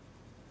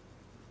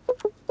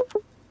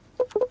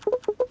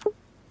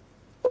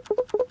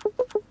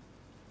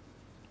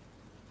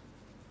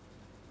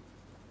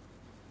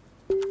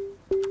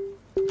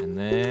 And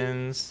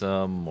then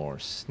some more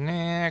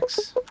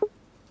snacks.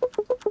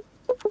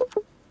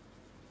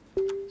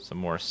 Some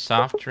more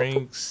soft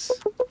drinks.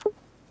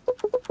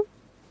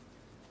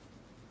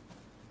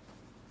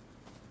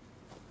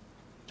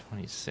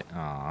 $26.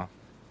 Aw.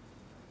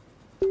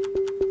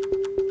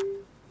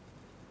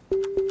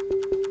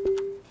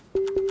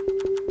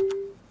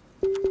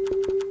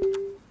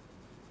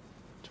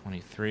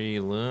 $23. A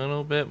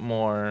little bit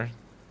more.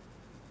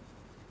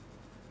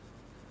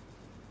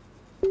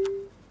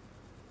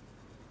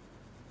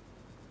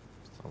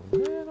 Just a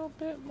little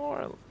bit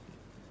more.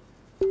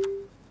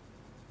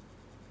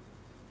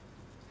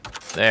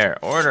 There,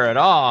 order it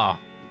all.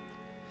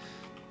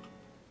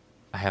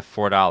 I have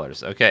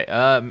 $4. Okay,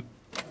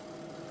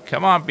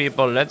 come on,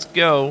 people, let's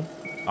go.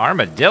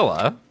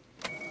 Armadillo.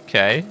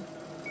 Okay.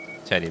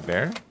 Teddy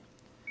bear.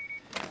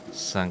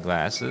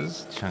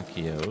 Sunglasses.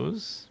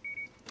 Chunkios.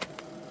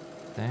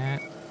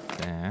 That.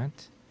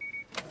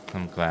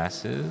 Some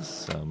glasses.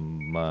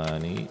 Some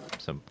money.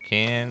 Some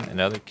can.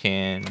 Another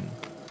can.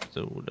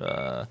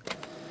 Soda.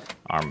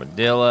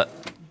 Armadillo.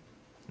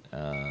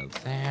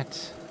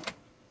 That.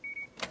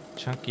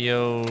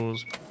 Chunkios.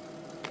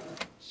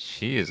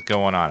 She is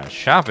going on a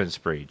shopping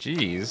spree.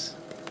 Jeez.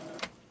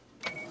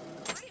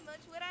 Pretty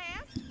much what I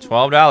asked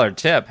for. $12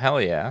 tip.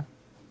 Hell yeah.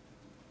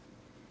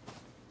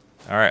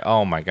 All right.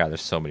 Oh my God.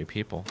 There's so many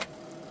people.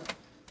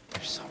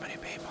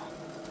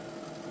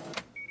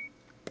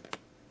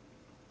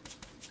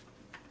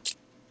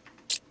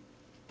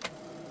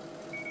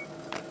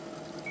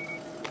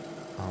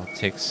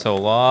 takes so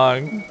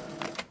long.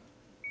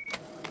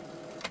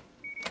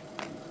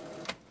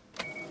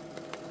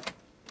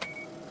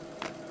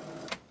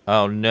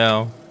 Oh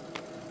no.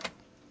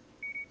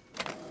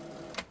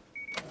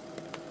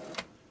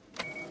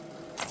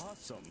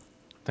 Awesome.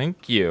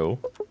 Thank you.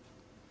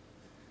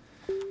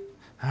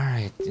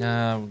 Alright, we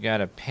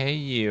gotta pay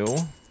you.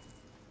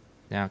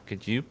 Now,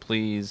 could you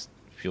please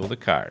fuel the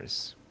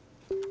cars?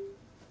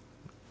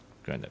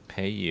 Gonna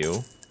pay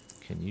you.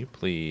 Can you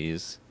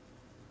please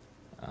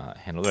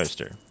handle the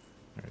register?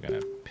 We're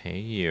gonna pay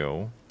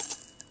you.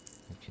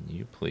 Can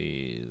you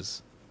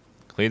please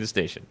clean the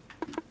station?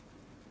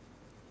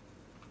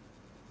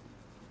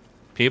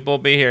 People will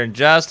be here in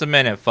just a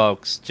minute,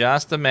 folks.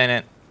 Just a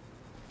minute.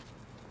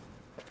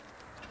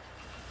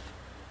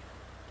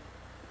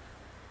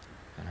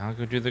 And I'll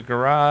go do the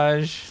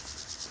garage.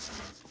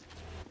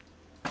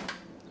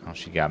 Oh,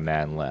 she got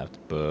mad and left.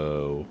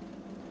 Boo.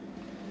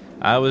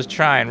 I was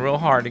trying real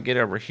hard to get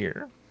over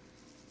here.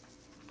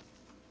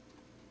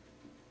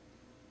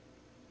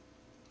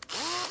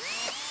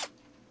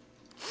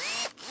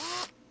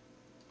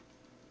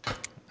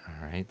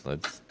 Alright,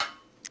 let's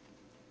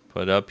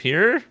put up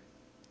here.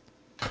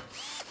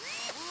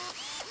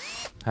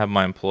 Have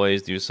my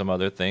employees do some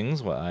other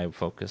things while I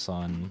focus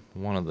on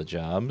one of the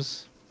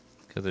jobs.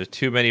 Because there's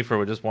too many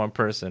for just one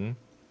person.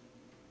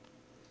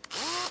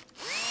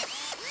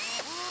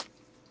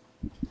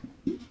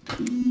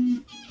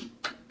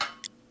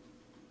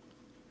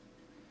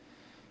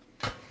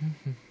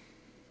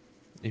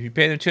 If you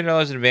pay them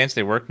 $2 in advance,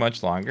 they work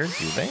much longer,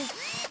 do they?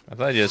 I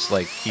thought I just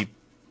like keep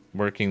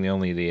working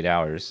only the 8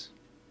 hours.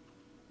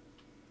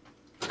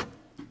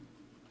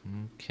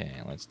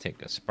 Okay, let's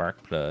take a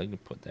spark plug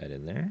and put that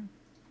in there.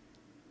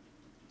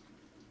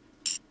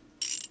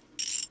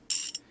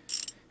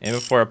 And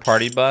before a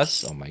party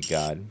bus, oh my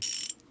god,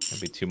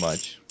 that'd be too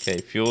much. Okay,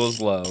 fuel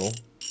is low.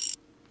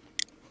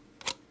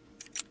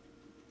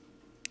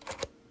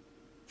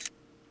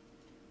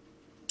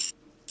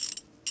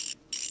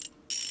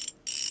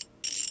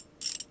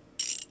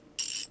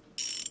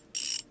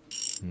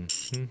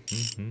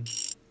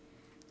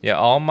 Yeah,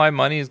 all my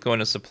money is going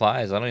to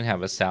supplies. I don't even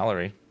have a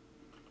salary.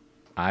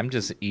 I'm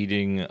just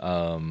eating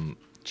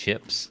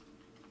chips,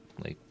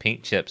 like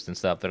paint chips and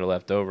stuff that are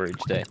left over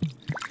each day.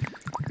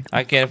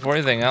 I can't afford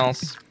anything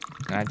else,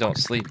 and I don't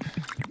sleep.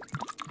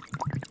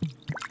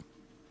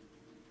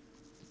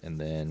 And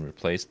then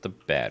replace the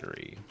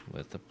battery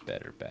with a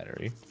better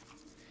battery.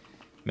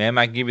 Ma'am,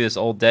 I can give you this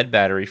old dead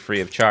battery free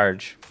of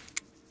charge.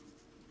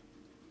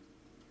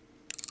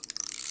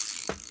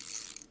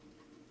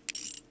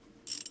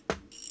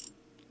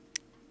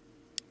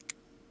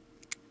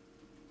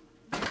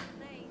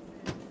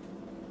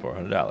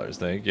 $400,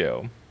 thank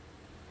you.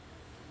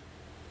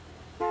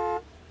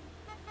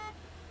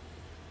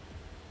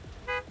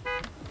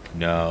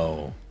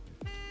 No.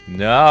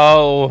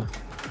 No.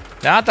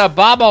 Not the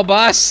bobble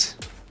bus.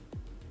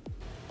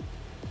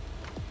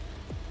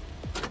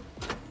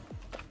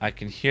 I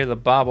can hear the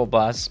bobble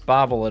bus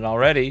bobbling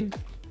already.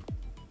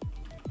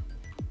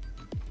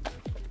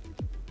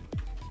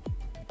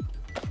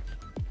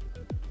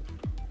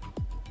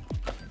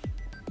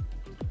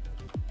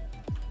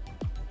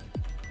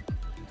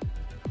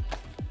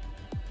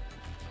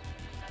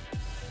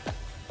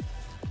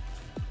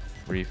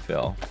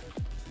 Refill.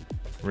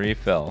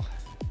 Refill.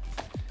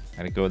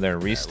 Gotta go in there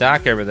and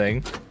restock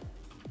everything.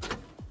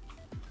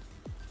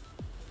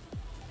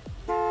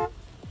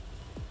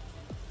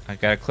 I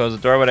gotta close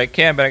the door when I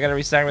can, but I gotta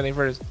restock everything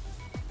first.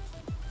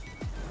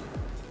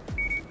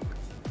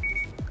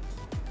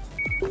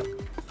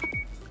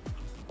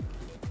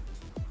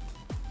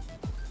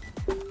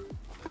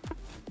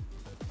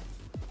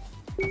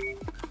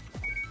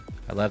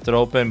 I left it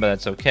open, but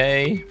that's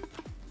okay.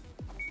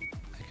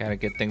 I gotta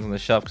get things on the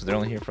shelf because they're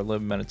only here for a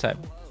little amount of time.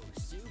 Whoa,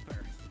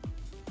 super.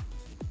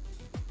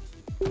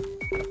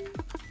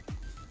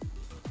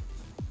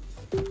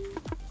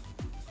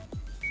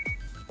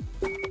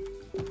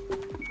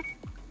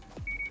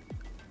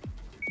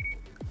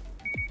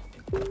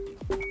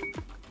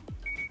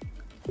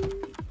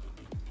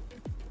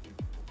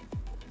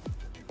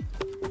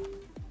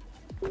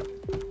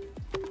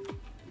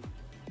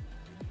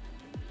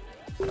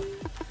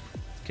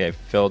 Okay,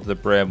 filled the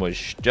brim with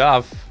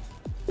stuff.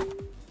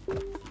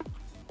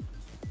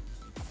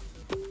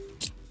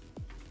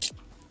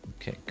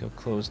 Okay, go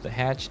close the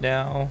hatch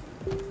now.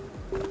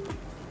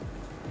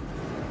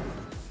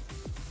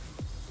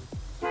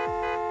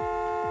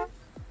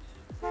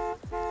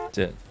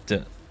 Duh,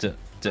 duh, duh,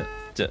 duh,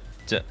 duh,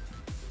 duh.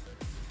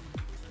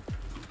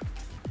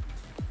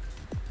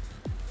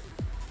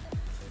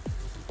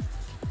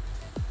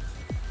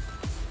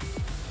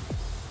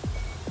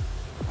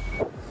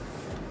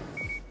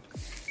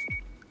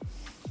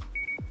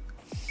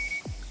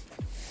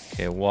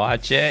 Okay,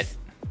 watch it.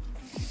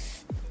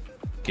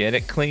 Get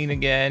it clean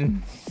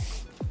again.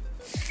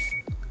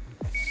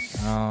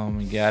 Oh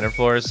my god, our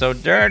floor is so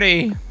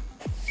dirty.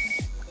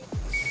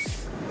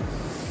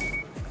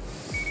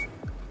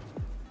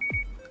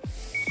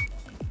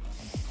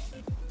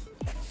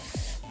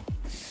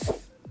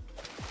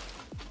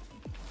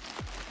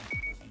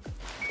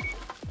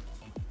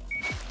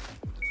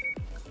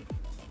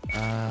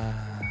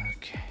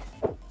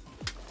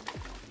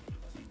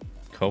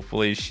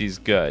 Hopefully she's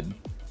good.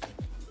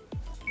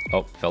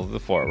 Oh, fell to the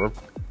floor.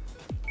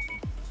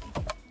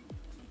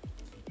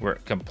 We're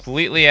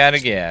completely out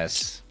of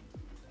gas.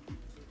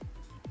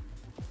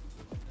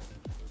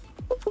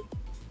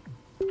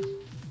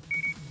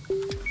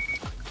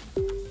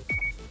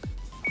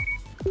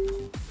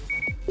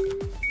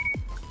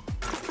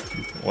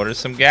 Order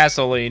some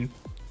gasoline.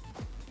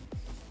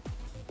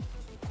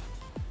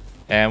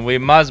 And we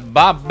must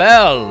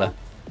babel.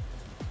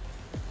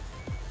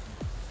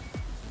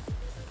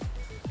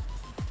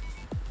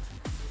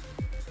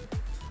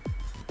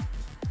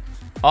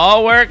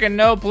 All work and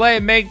no play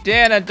make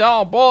Dan a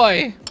dull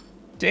boy.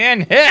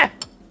 Dan, heh!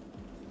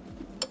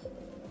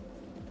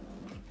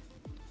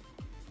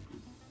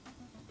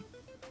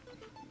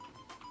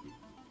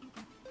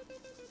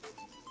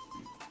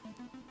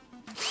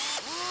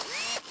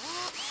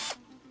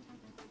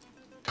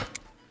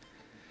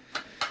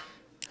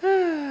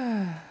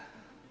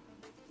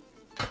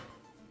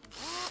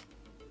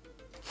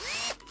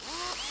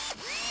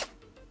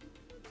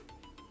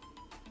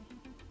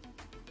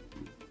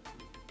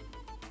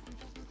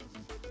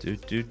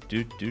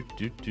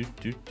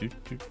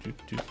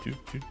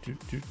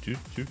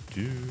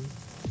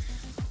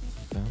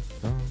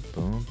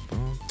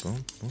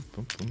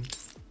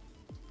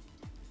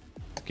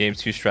 Game's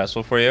too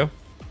stressful for you?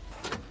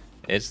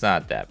 It's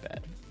not that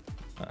bad.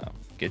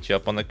 Get you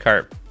up on the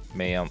cart,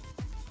 ma'am.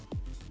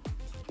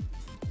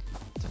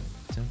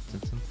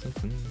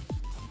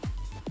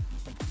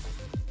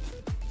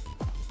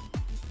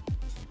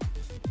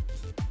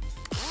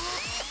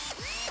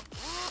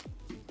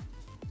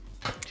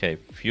 Okay,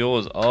 fuel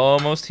is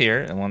almost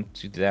here, and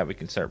once you do that, we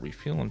can start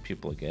refueling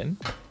people again.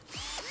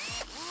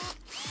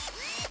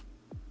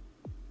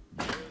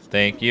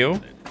 Thank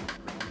you.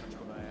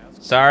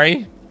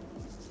 Sorry.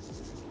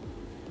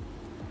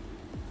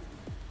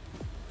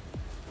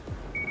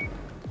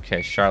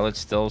 Okay, Charlotte's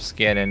still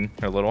scanning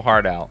her little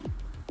heart out.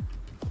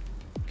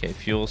 Okay,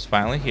 fuel's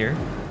finally here.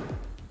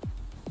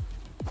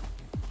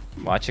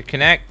 Watch it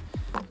connect.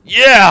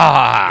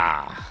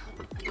 Yeah!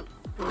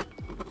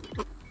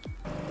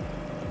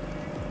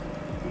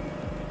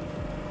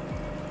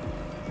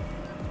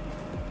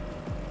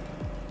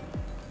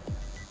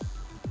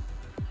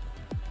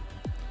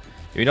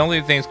 If you don't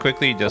leave things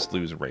quickly, you just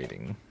lose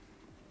rating,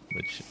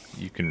 which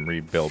you can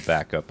rebuild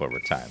back up over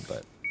time,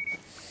 but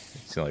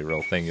it's the only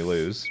real thing you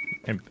lose.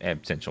 And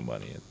potential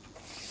money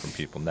from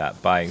people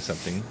not buying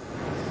something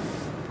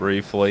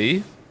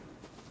briefly.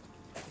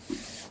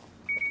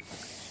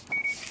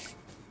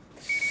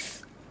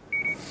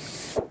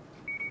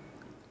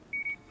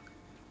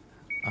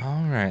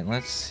 Alright,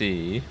 let's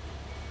see.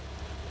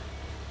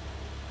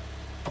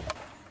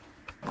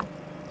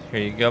 Here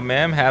you go,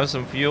 ma'am. Have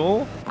some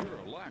fuel. You're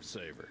a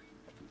lifesaver.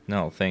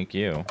 No, thank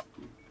you.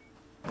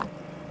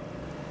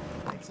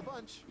 Thanks a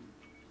bunch.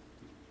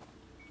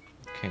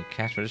 Okay,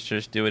 cash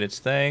register's doing its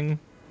thing.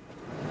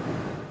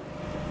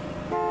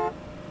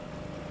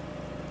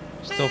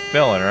 Still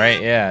filling,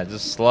 right? Yeah,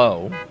 just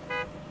slow.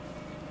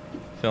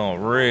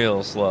 Filling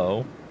real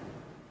slow.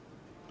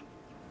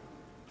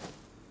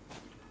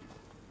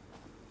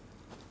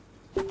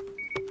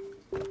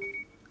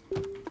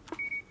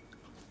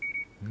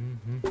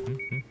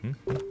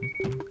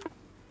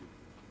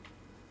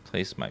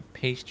 Place my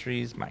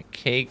pastries, my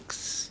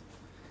cakes,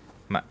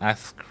 my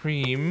ice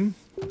cream.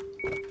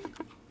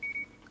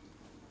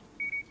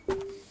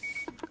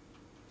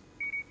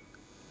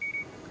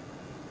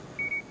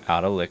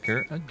 Out of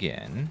liquor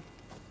again.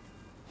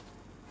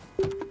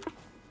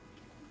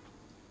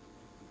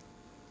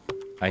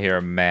 I hear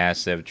a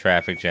massive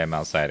traffic jam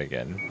outside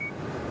again.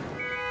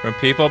 From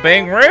people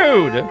being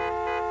rude.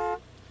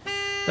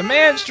 The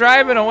man's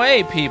driving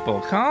away,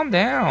 people. Calm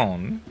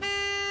down.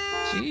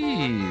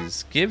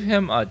 Jeez, give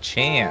him a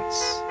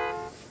chance.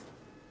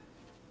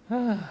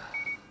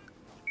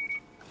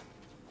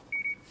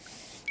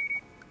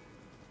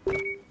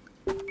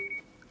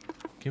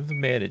 Give the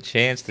man a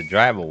chance to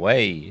drive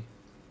away.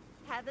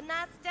 Have a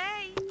nice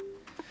day.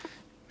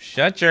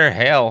 Shut your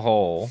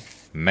hellhole,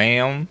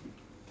 ma'am.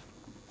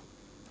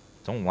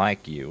 Don't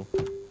like you.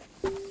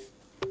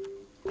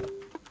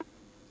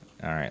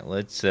 Alright,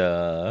 let's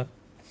grab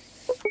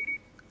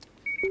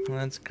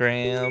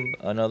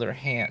another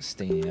hat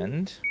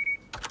stand.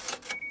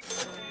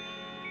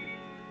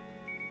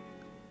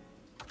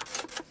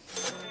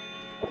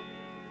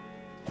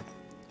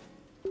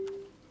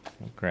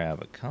 We'll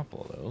grab a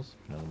couple of those.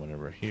 Another one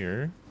over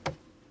here.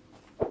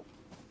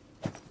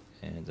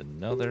 And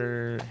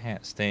another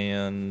hat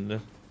stand.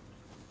 Over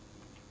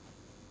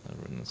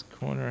in this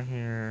corner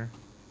here.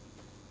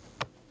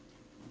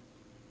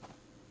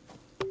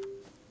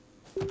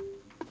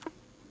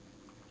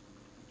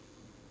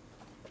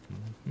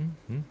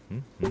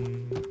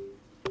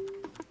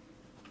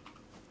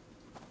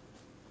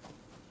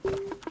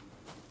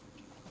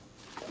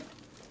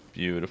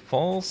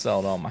 Beautiful.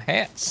 Sold all my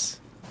hats.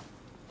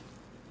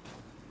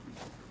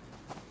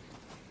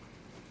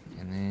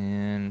 And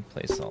then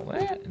place all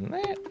that and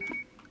that.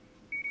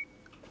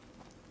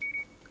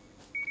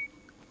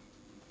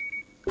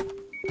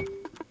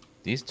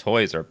 These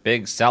toys are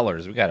big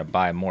sellers. We gotta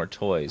buy more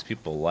toys.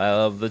 People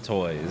love the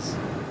toys.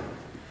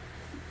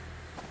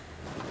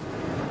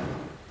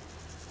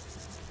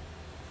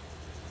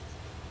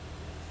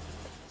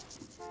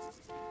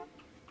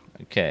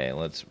 Okay,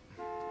 let's...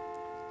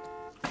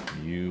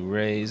 You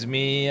raise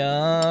me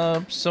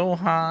up so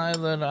high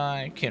that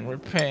I can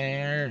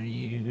repair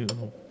you.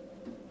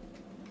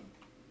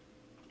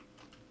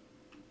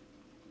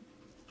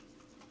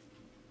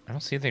 I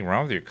don't see anything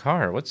wrong with your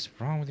car. What's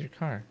wrong with your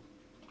car?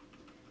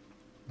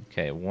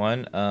 Okay,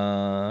 one,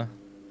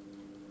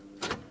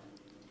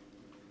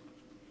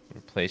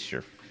 replace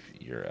your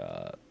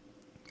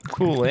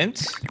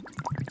coolant.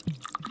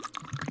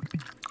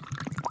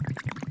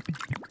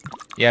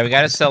 Yeah, we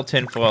gotta sell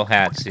tinfoil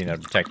hats, you know,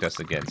 to protect us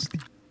against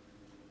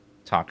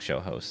talk show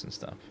hosts and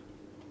stuff.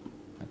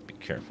 Have to be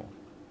careful.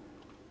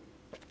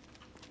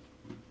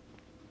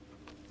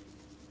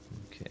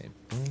 Okay,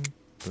 boom,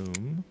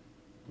 boom.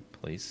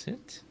 Replace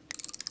it.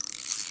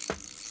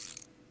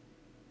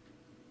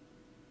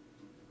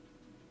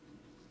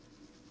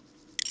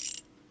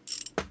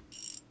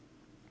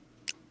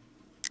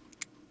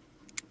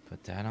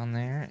 Put that on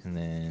there, and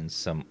then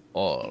some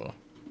oil.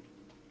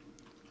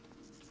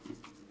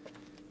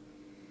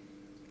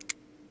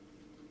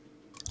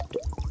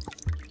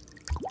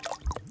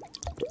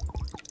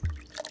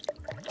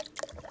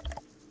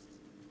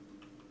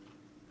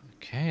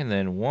 Okay, and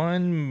then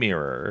one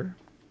mirror.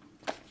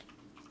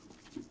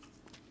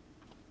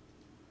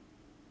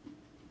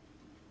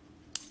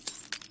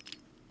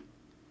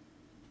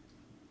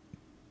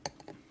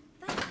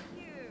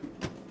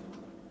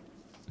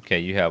 Okay,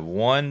 you have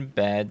one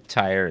bad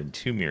tire and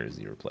 2 mirrors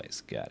you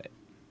replace. Got it.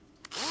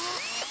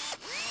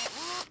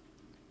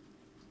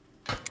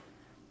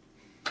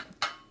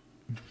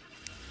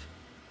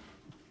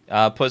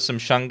 Put some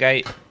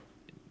shungite.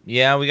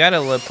 Yeah, we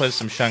gotta put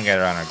some shungite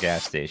around our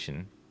gas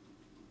station.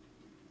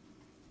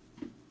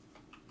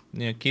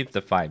 You know, keep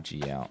the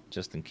 5G out,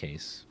 just in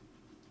case.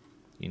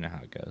 You know how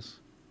it goes.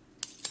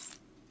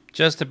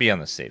 Just to be on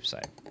the safe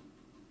side.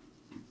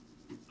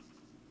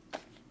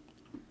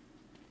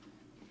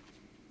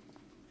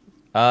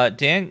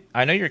 Dan,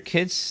 I know your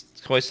kids'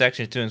 toy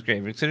section is doing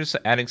great. Consider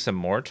adding some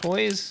more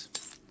toys?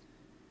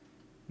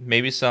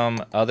 Maybe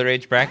some other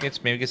age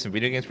brackets? Maybe get some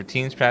video games for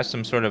teens? Perhaps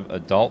some sort of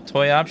adult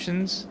toy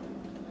options?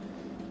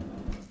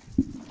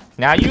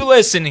 Now you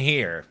listen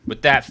here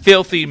with that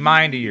filthy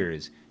mind of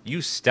yours.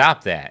 You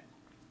stop that.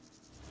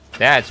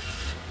 That's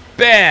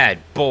bad,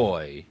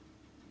 boy.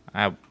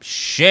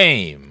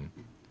 Shame.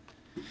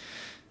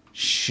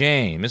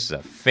 Shame. This is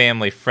a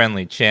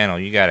family-friendly channel.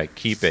 You gotta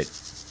keep it.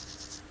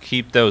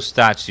 Keep those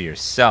thoughts to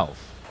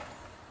yourself.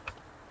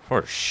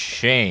 For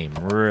shame,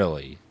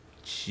 really.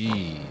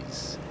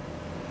 Jeez.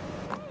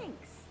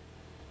 Thanks.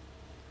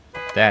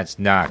 That's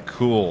not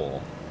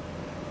cool.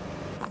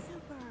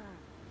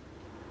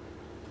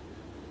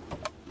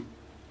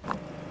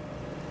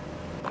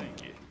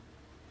 Thank you.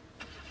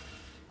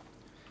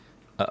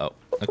 Uh-oh.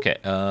 Okay,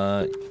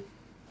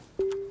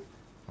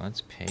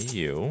 let's pay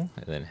you,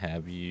 and then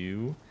have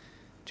you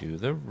do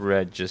the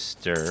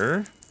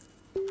register.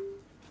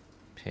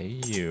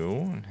 Pay you,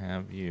 and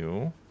have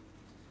you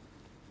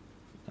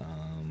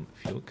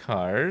fuel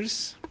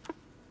cars.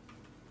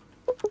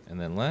 And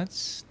then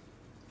let's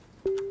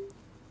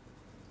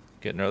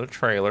get another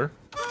trailer.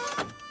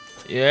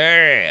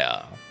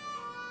 Yeah!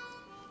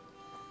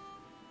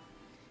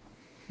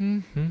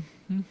 And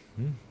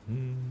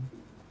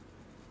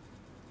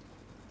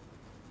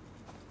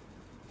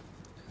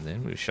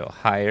then we shall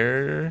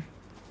hire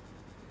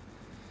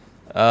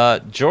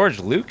George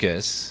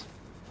Lucas.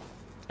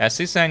 At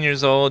 69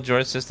 years old,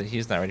 George says that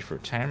he's not ready for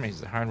retirement.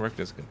 He's a hard worker,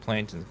 doesn't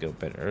complain, doesn't go to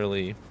bed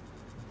early.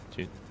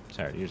 2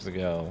 years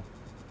ago.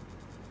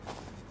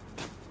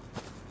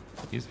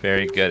 He's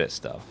very good at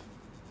stuff.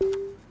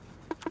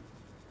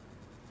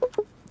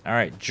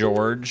 Alright,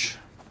 George.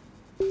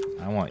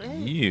 I want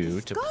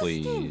you to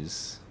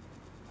please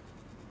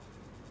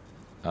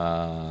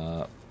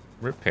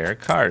repair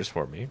cars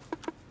for me.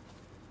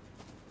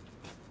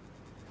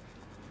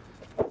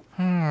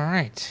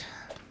 Alright.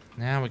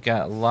 Now we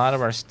got a lot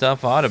of our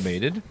stuff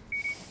automated.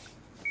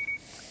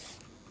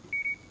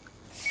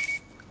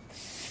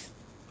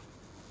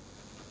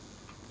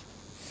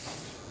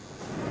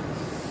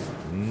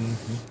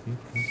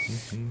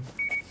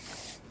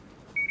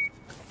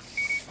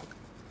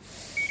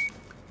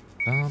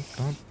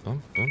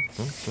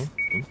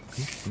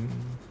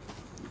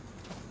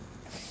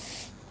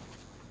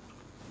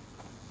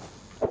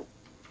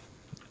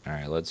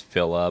 Alright, let's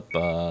fill up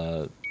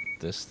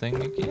this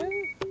thing again.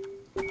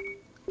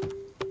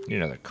 You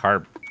know, the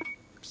car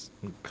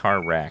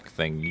rack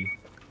thingy.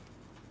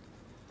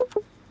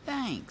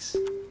 Thanks.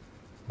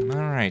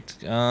 Alright,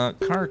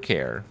 car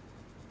care.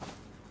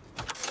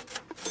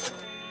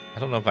 I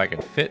don't know if I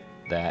can fit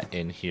that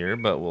in here,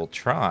 but we'll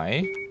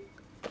try.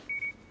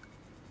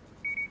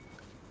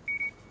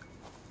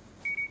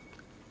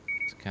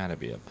 It's gotta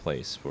be a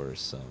place for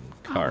some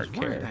car I was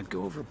worried care. I'd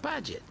go over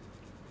budget.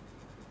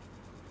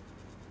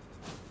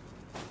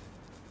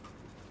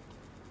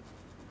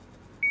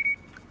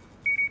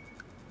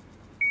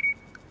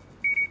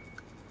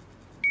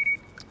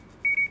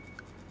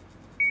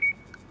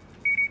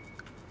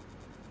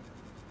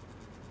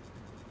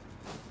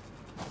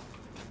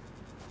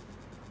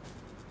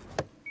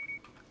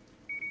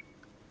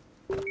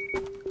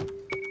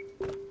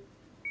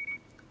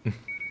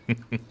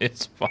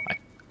 It's fine.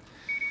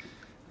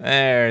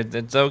 There,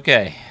 it's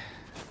okay.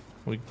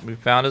 We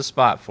found a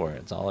spot for it.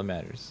 It's all that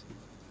matters.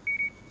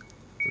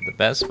 The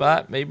best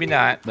spot? Maybe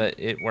not, but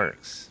it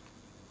works.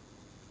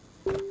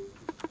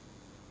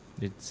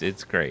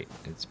 It's great.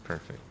 It's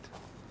perfect.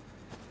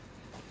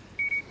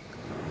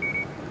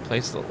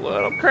 Place a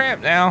little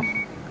cramped now.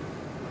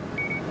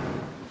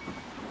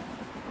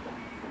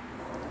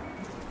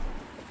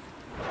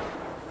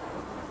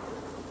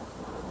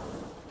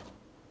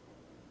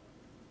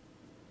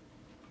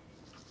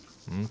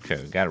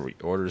 Okay, we gotta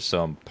reorder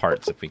some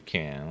parts if we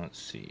can.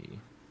 Let's see.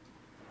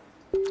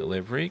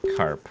 Delivery,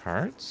 car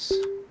parts.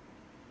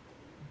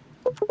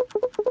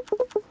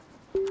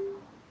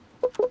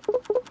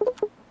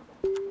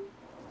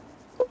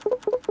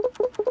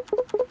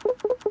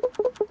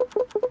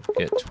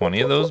 Get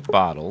 20 of those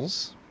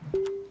bottles.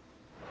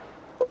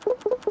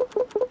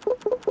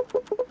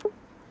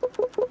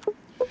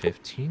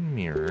 15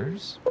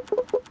 mirrors.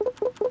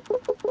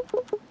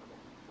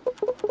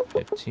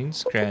 15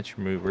 scratch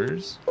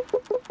removers.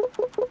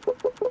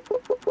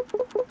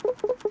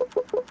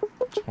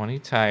 20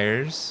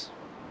 tires.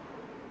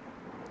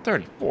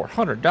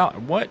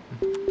 $3,400. What?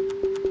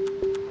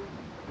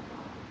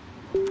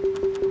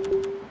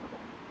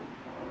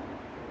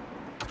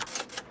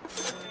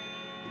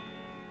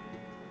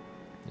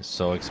 It's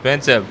so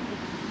expensive.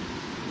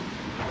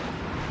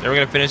 Never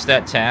gonna finish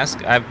that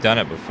task. I've done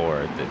it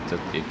before.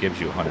 It gives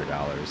you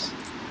 $100.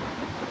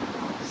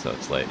 So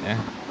it's like, eh.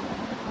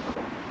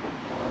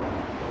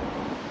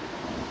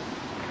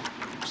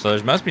 So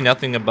there must be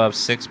nothing above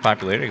 6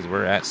 popularity because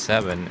we're at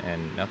 7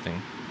 and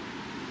nothing.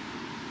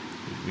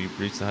 We've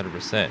reached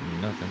 100%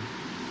 and nothing.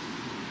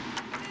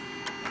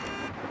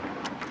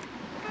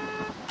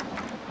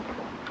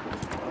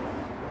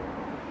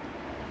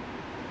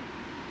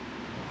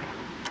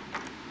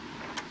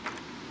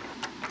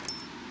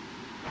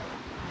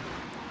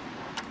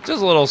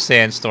 Just a little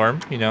sandstorm,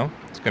 you know.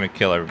 It's gonna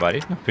kill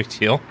everybody. No big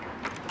deal.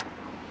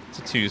 It's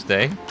a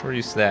Tuesday. We're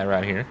used to that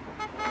around here.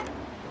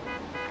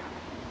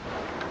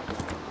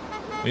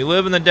 When you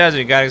live in the desert,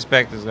 you gotta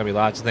expect there's gonna be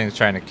lots of things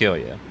trying to kill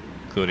you,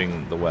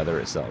 including the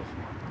weather itself.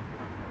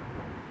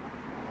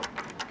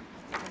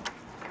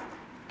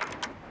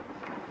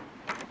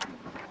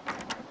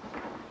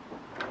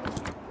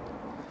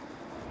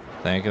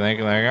 Thank you, thank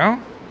you, thank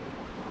you.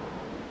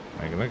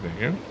 Thank you,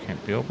 thank you.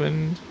 Can't be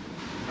opened.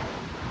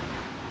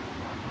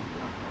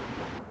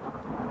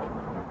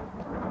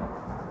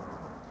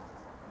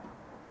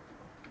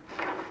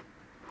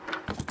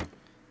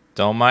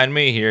 Don't mind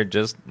me here,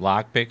 just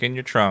lockpick in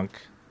your trunk.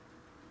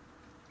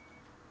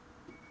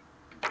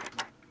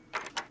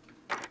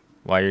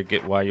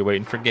 While you're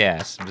waiting for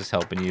gas, I'm just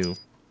helping you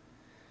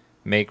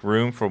make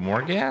room for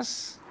more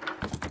gas.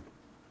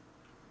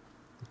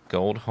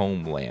 Gold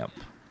home lamp.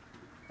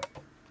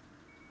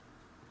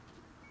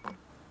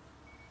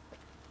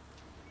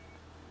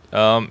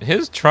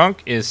 His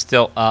trunk is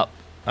still up.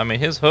 I mean,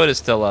 his hood is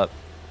still up.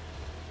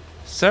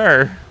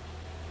 Sir,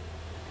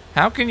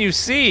 how can you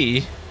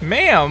see?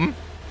 Ma'am?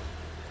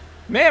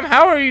 Ma'am,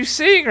 how are you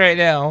seeing right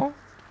now?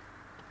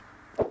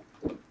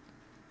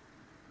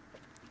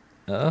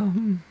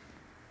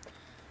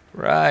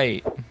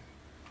 Right.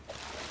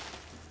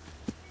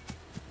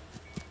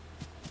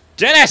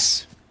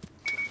 Dennis!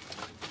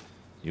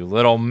 You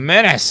little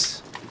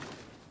menace!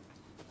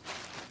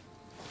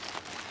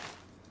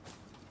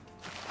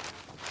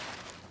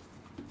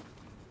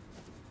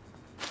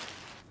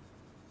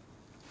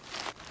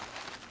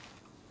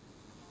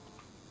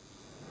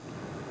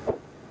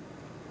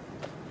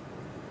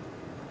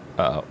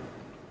 Uh-oh.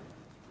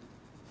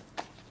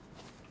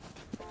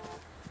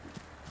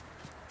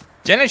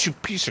 Dennis, you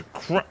piece of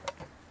crap.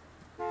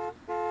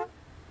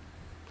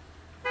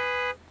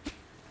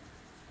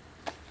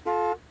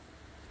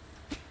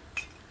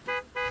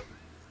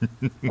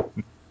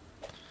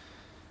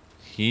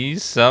 He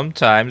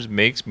sometimes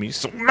makes me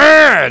so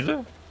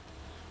mad.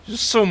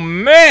 Just so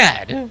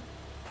mad.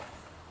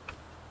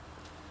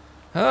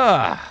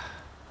 Ah.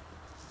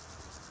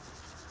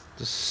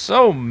 Just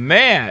so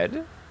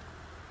mad.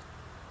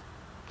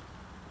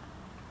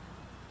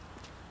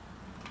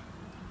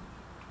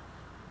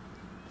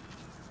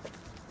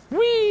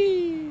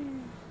 Whee!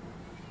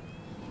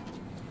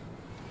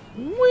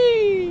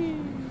 Whee!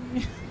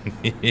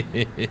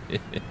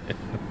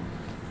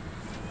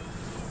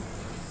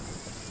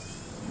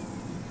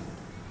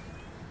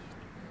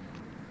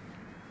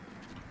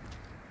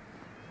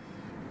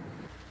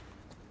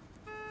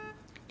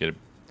 Get it.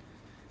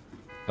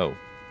 Oh.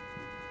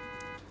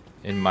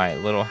 In my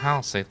little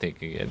house, I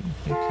think, again.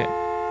 Okay.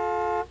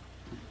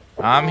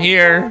 I'm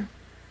here.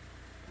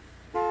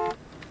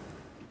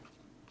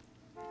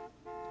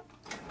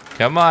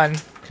 Come on.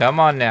 Come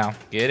on now.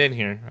 Get in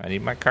here. I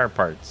need my car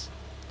parts.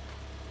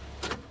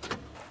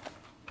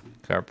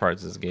 Car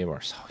parts in this game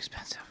are so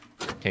expensive.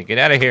 Okay, get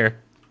out of here.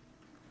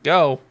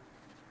 Go.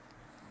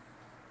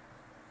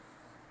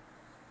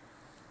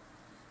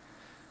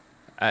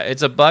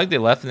 It's a bug they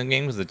left in the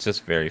game because it's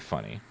just very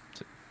funny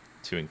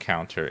to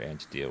encounter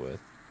and to deal with.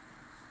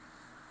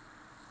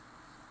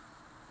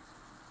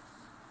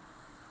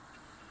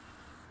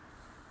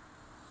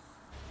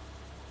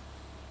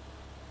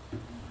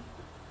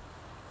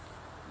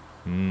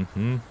 All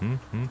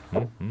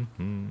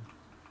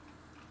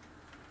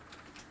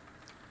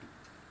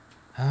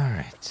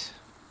right.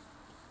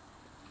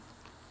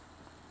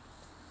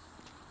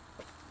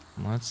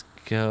 Let's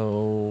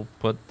go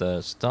put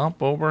the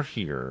stump over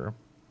here.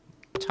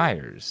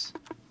 Tires.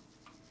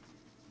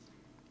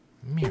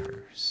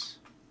 Mirrors.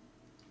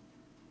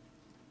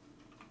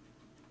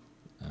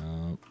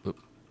 Oop.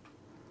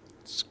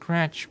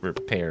 Scratch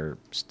repair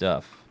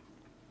stuff.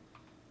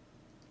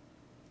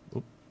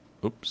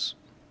 Oops.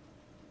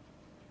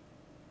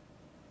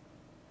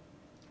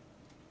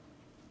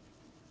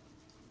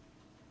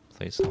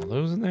 Place all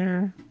those in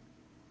there.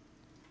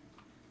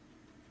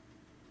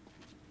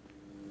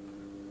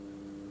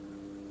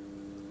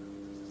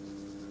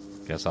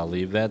 Guess I'll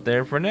leave that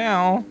there for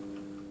now.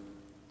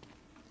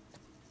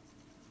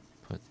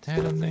 Put that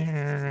in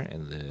there,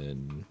 and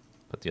then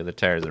put the other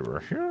tires over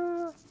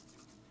here.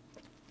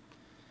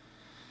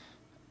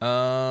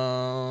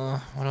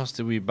 What else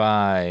did we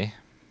buy?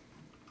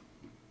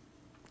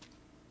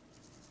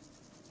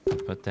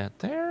 Put that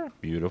there.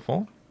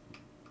 Beautiful.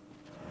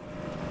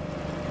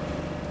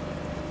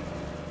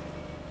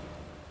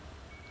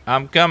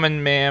 I'm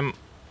coming, ma'am.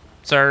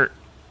 Sir.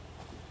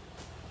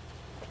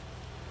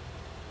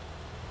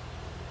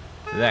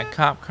 Did that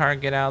cop car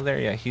get out of there?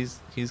 Yeah, he's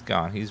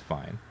gone. He's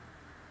fine.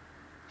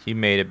 He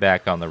made it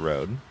back on the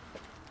road.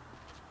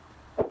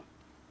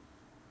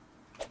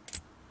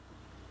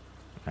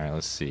 Alright,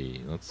 let's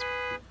see. Let's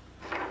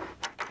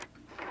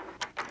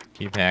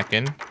keep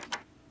hacking.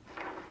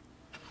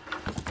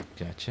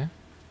 Gotcha.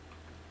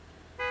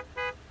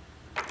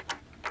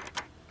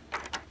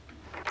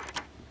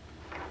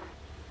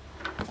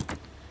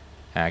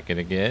 Hack it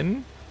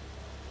again.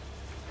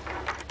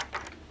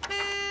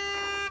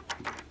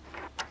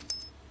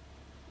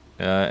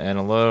 And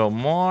a little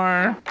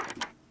more.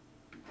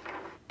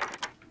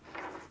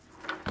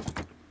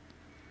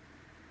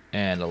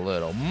 And a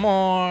little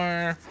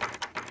more.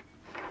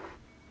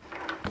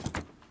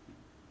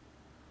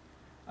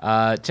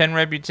 10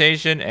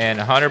 reputation and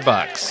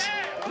 $100.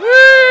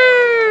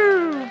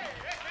 Woo!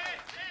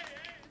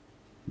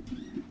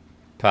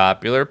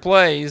 Popular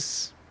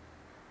place.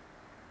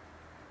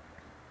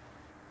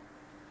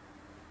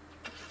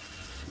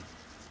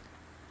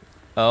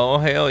 Oh,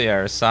 hell yeah,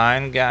 our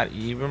sign got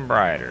even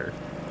brighter.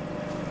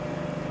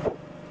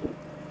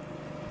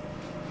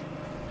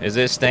 Is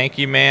it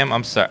stanky, ma'am?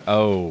 I'm sorry.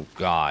 Oh,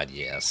 God,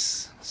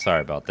 yes.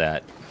 Sorry about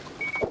that.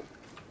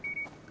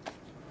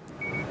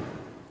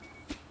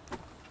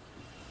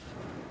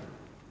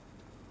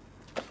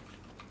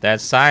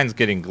 That sign's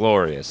getting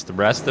glorious. The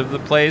rest of the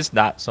place,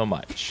 not so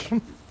much.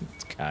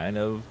 It's kind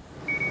of...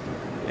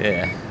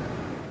 yeah.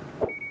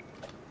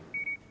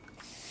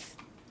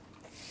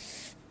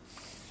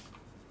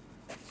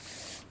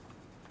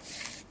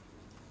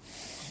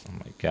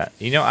 God.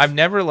 You know, I've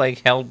never, like,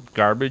 held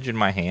garbage in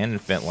my hand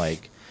and felt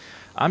like,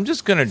 I'm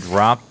just going to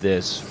drop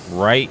this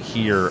right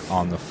here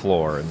on the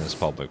floor in this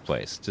public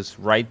place. Just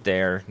right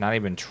there. Not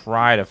even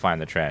try to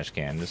find the trash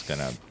can. I'm just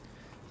going to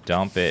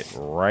dump it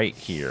right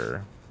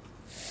here.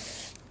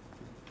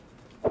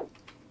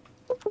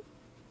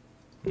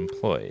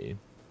 Employee.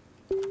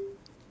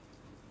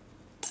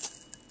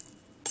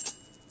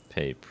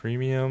 Pay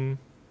premium.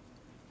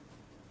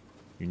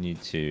 You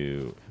need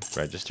to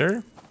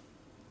register.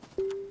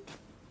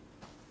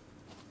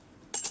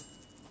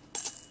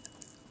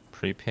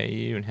 Prepay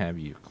you and have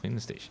you clean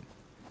the station.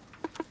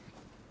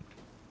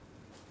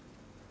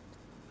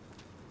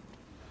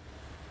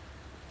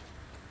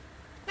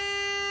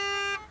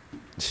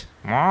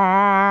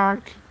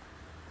 Mark.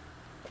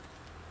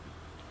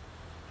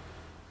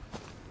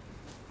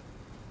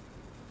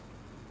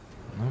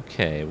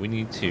 Okay, we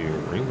need to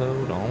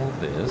reload all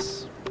of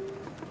this.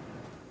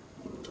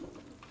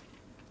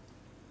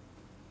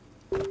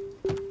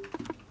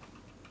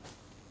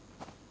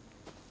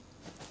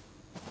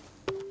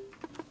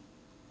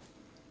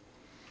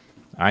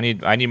 I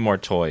need more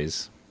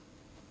toys.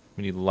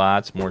 We need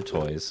lots more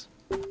toys.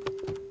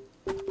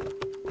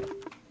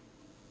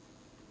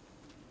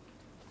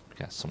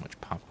 Got so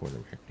much popcorn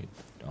over here. We need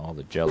all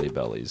the Jelly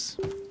Bellies.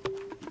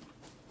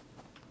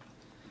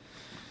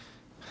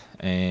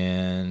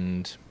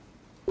 And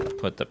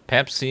put the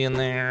Pepsi in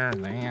there,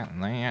 that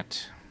and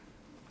that.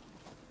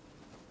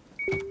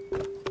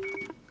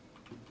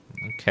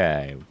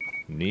 Okay,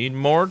 need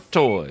more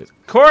toys.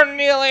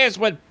 Cornelius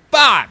with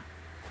Bob!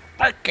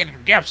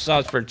 Freaking gift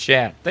subs for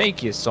chat.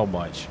 Thank you so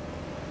much.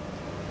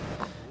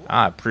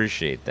 I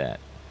appreciate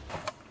that.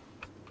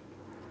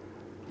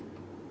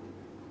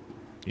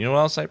 You know what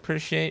else I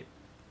appreciate?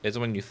 Is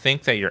when you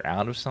think that you're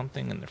out of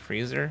something in the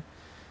freezer,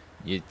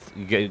 you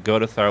go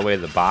to throw away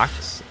the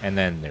box, and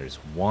then there's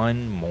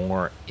one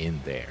more in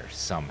there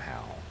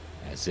somehow,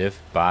 as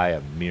if by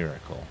a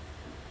miracle.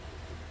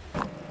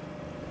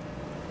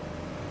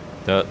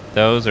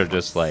 Those are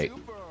just like,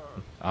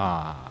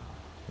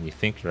 when you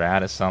think you're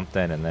out of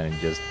something, and then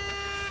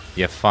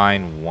you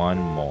find one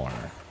more.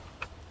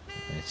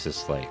 And it's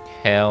just like,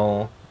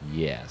 hell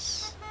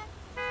yes.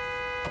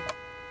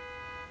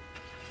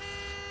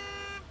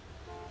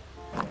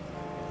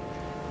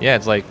 Yeah,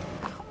 it's like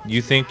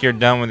You think you're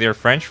done with your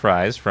French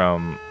fries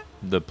from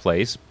the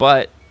place,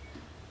 but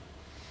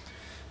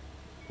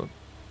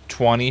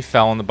 20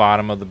 fell in the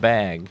bottom of the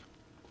bag.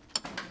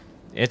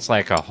 It's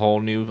like a whole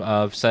new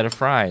set of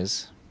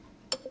fries.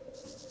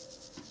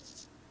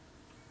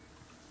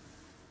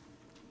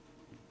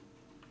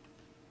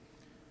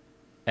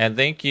 And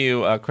thank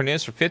you,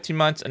 Cornelius, for 15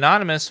 months.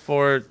 Anonymous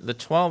for the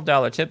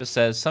 $12 tip. It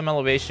says, some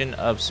elevation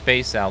of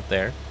space out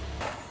there.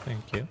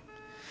 Thank you.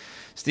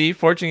 Steve,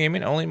 Fortune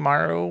Gaming, Only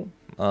Mario,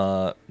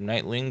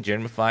 Nightling,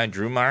 Germify,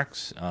 Drew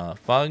Marks,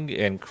 Fug,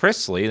 and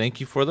Chrisley.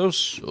 Thank you for those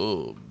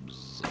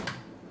subs.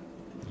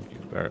 Thank you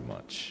very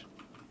much.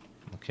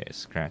 Okay,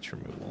 scratch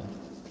removal.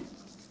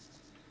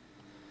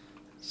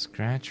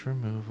 Scratch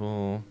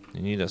removal.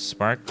 You need a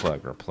spark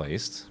plug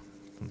replaced.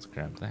 Let's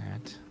grab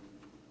that.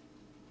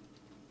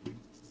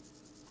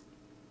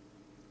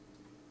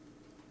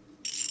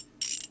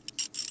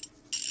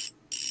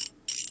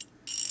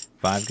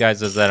 Five Guys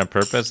does that on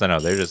purpose? I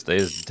know, they just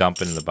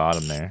dump it in the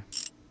bottom there.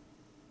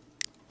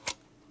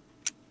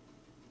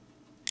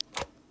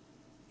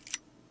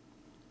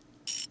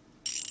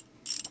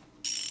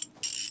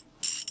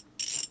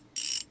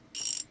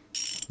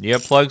 You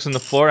have plugs in the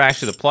floor?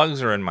 Actually, the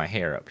plugs are in my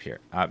hair up here.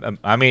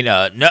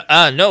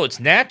 No, it's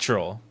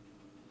natural.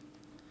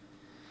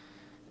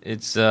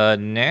 It's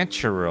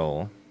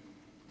natural.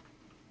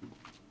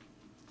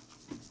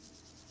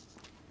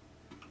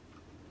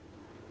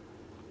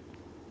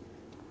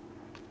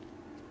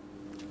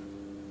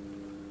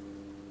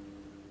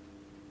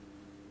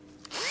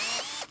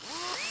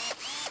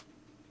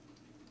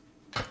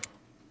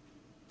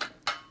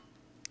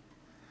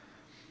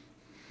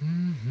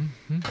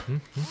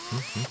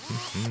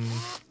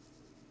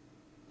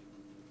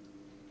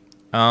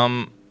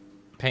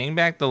 Paying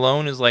back the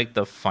loan is like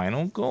the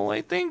final goal,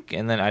 I think,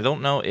 and then I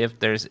don't know if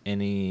there's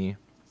anything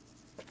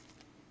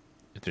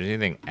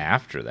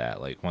after that.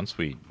 Like once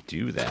we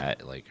do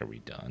that, like, are we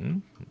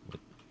done?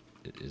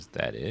 Is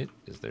that it?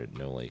 Is there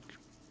no like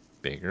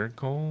bigger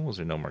goal? Is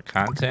there no more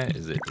content?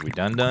 Are we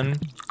done?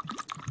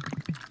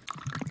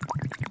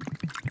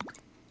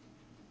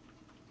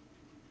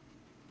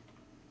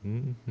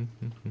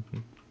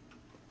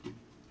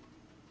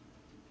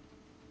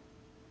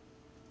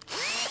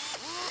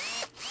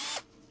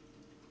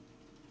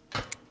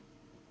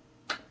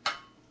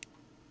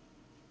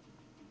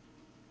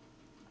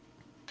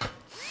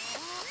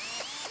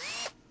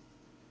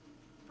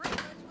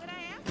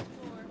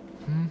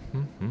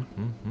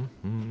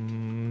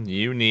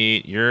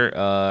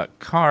 Your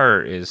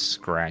car is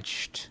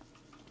scratched.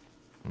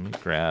 Let me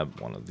grab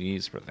one of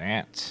these for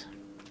that.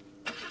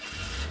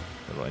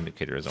 Little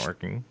indicator isn't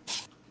working.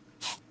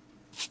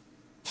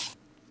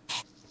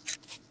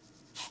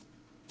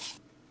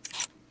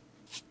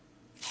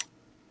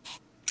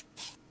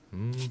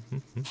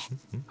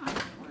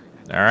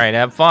 All right,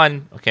 have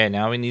fun. Okay,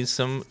 now we need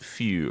some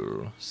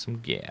fuel, some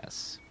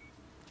gas.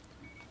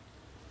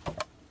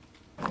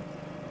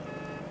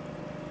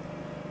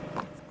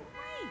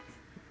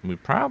 We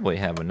probably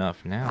have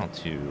enough now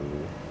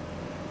to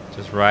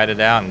just ride it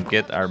out and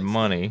get our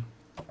money.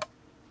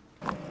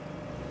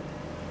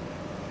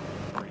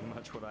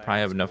 Probably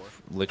have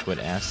enough liquid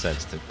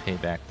assets to pay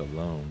back the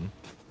loan.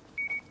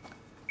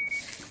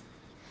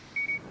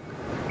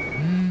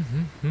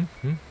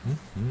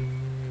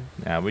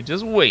 Now we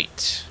just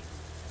wait.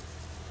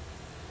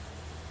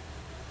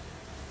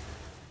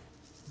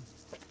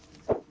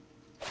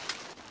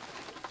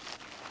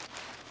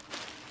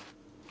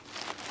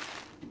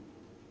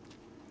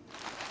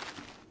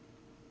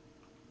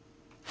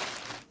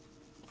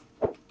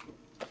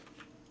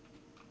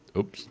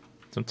 Oops.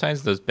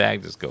 Sometimes those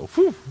bags just go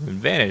whew, and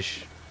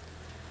vanish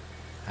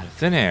out of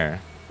thin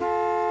air.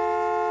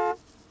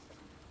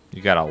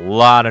 You got a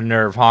lot of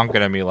nerve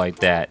honking at me like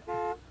that.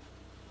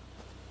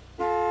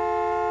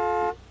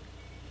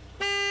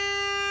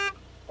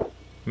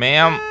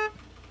 Ma'am.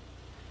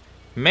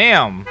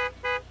 Ma'am.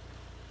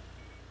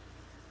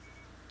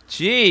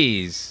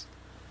 Jeez.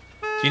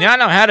 Do you not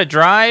know how to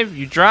drive?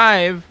 You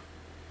drive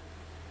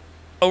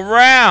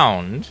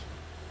around.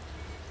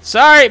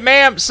 Sorry,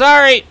 ma'am.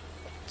 Sorry.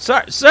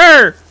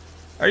 Sir,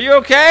 are you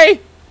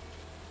okay?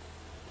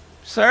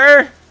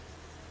 Sir?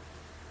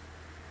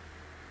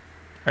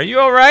 Are you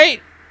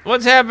alright?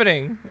 What's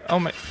happening? Oh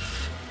my...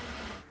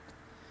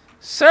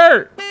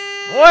 Sir!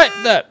 What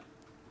the...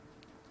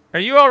 Are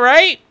you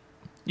alright?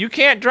 You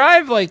can't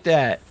drive like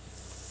that.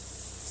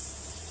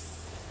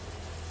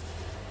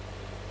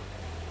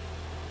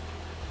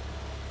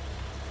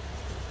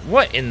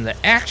 What in the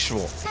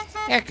actual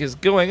heck is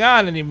going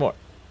on anymore?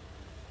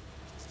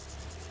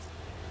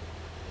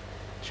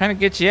 Trying to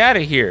get you out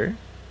of here.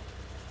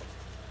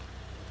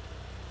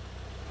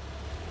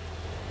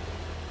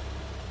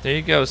 There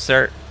you go,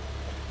 sir.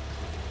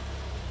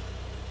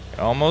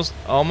 Almost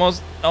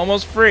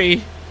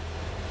free.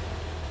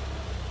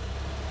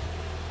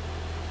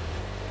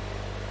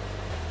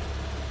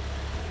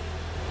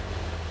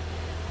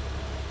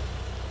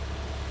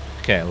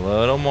 Okay, a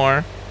little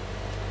more.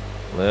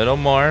 Little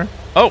more.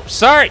 Oh,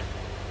 sorry.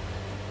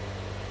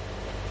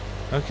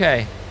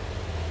 Okay.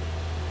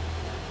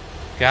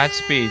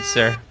 Godspeed,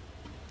 sir.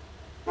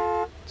 It's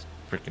a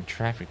freaking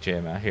traffic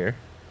jam out here.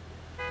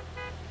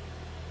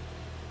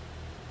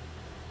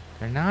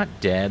 They're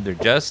not dead. They're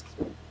just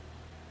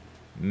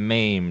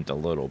maimed a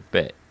little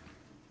bit.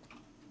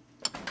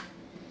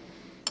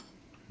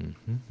 I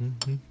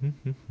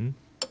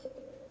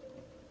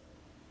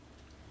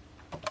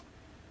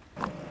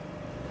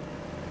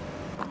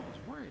was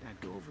worried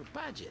I'd go over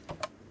budget.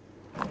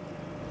 Have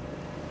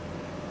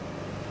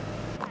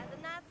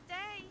a nice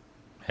day.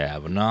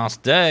 Have a nice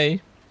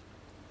day.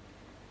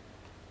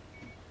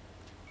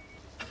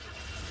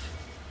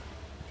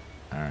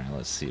 All right,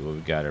 let's see what we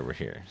got over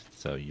here.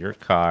 So your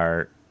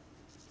car.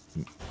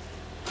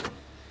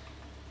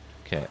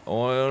 Okay,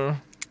 oil,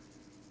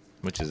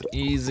 which is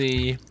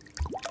easy.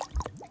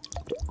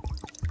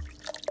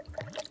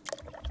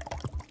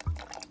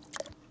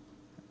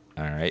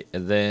 All right,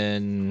 and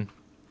then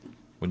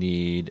we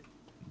need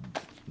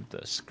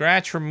the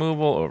scratch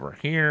removal over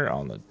here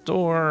on the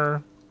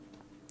door.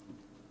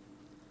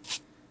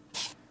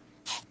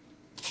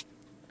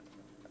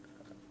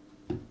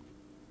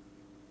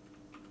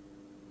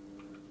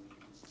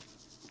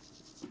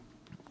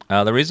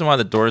 The reason why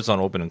the doors don't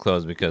open and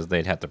close is because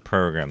they'd have to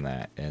program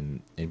that,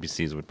 and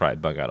NPCs would probably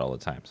bug out all the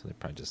time. So they'd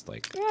probably just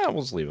like, yeah,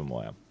 we'll just leave them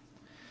oil.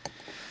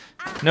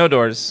 No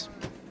doors.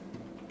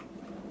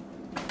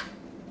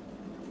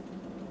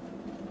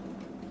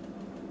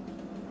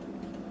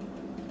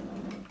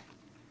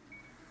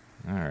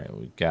 All right,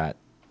 we got.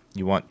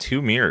 You want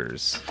 2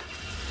 mirrors.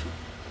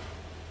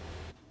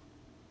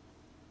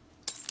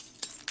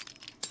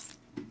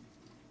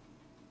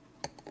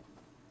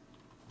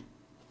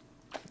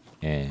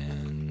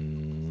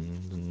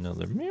 And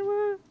another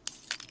mirror.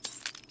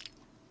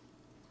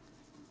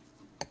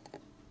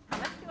 How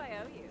much do I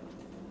owe you?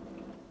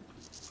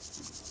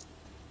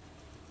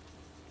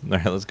 All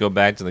right, let's go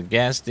back to the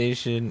gas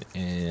station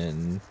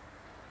and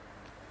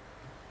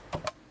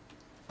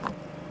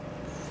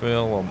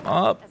fill them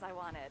up. As I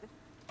wanted.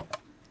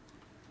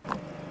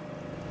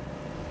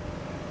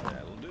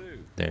 That'll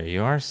do. There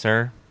you are,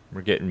 sir. We're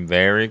getting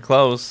very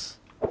close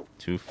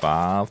to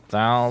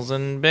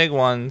 5,000 big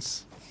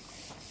ones.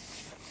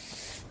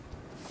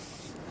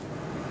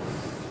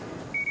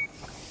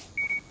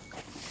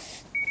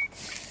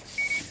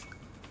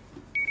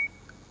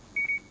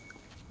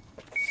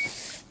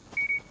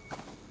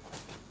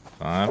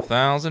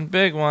 $5,000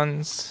 big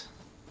ones.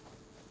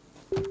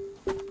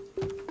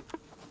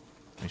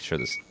 Make sure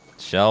the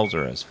shelves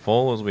are as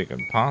full as we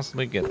can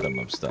possibly get them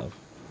of stuff.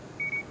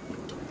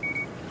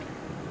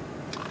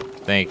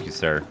 Thank you,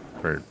 sir,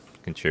 for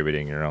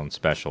contributing your own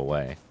special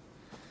way.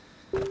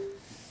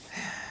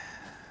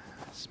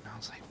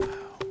 Smells like poo.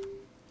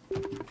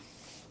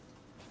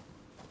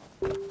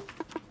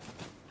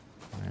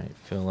 Alright,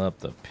 fill up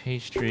the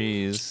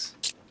pastries,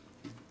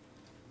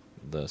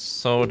 the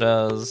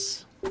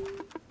sodas,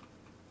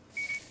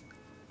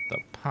 the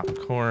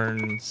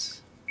popcorns.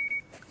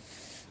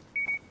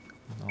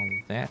 All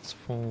that's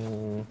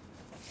full.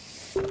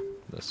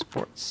 The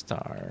Sports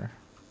Star.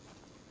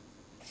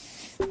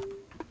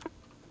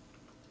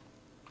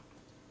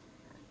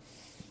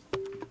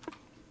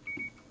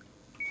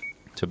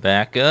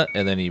 Tobacco,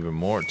 and then even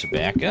more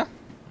tobacco.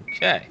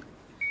 Okay.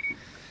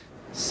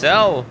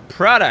 Sell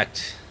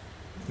product.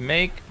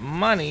 Make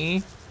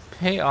money.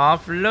 Pay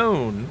off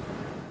loan.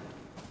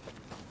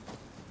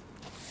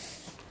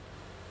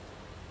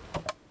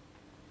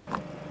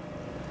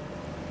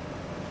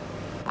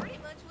 Pretty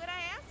much what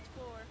I asked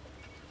for.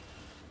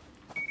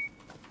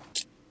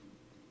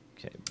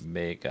 Okay,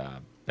 make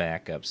a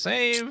backup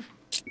save.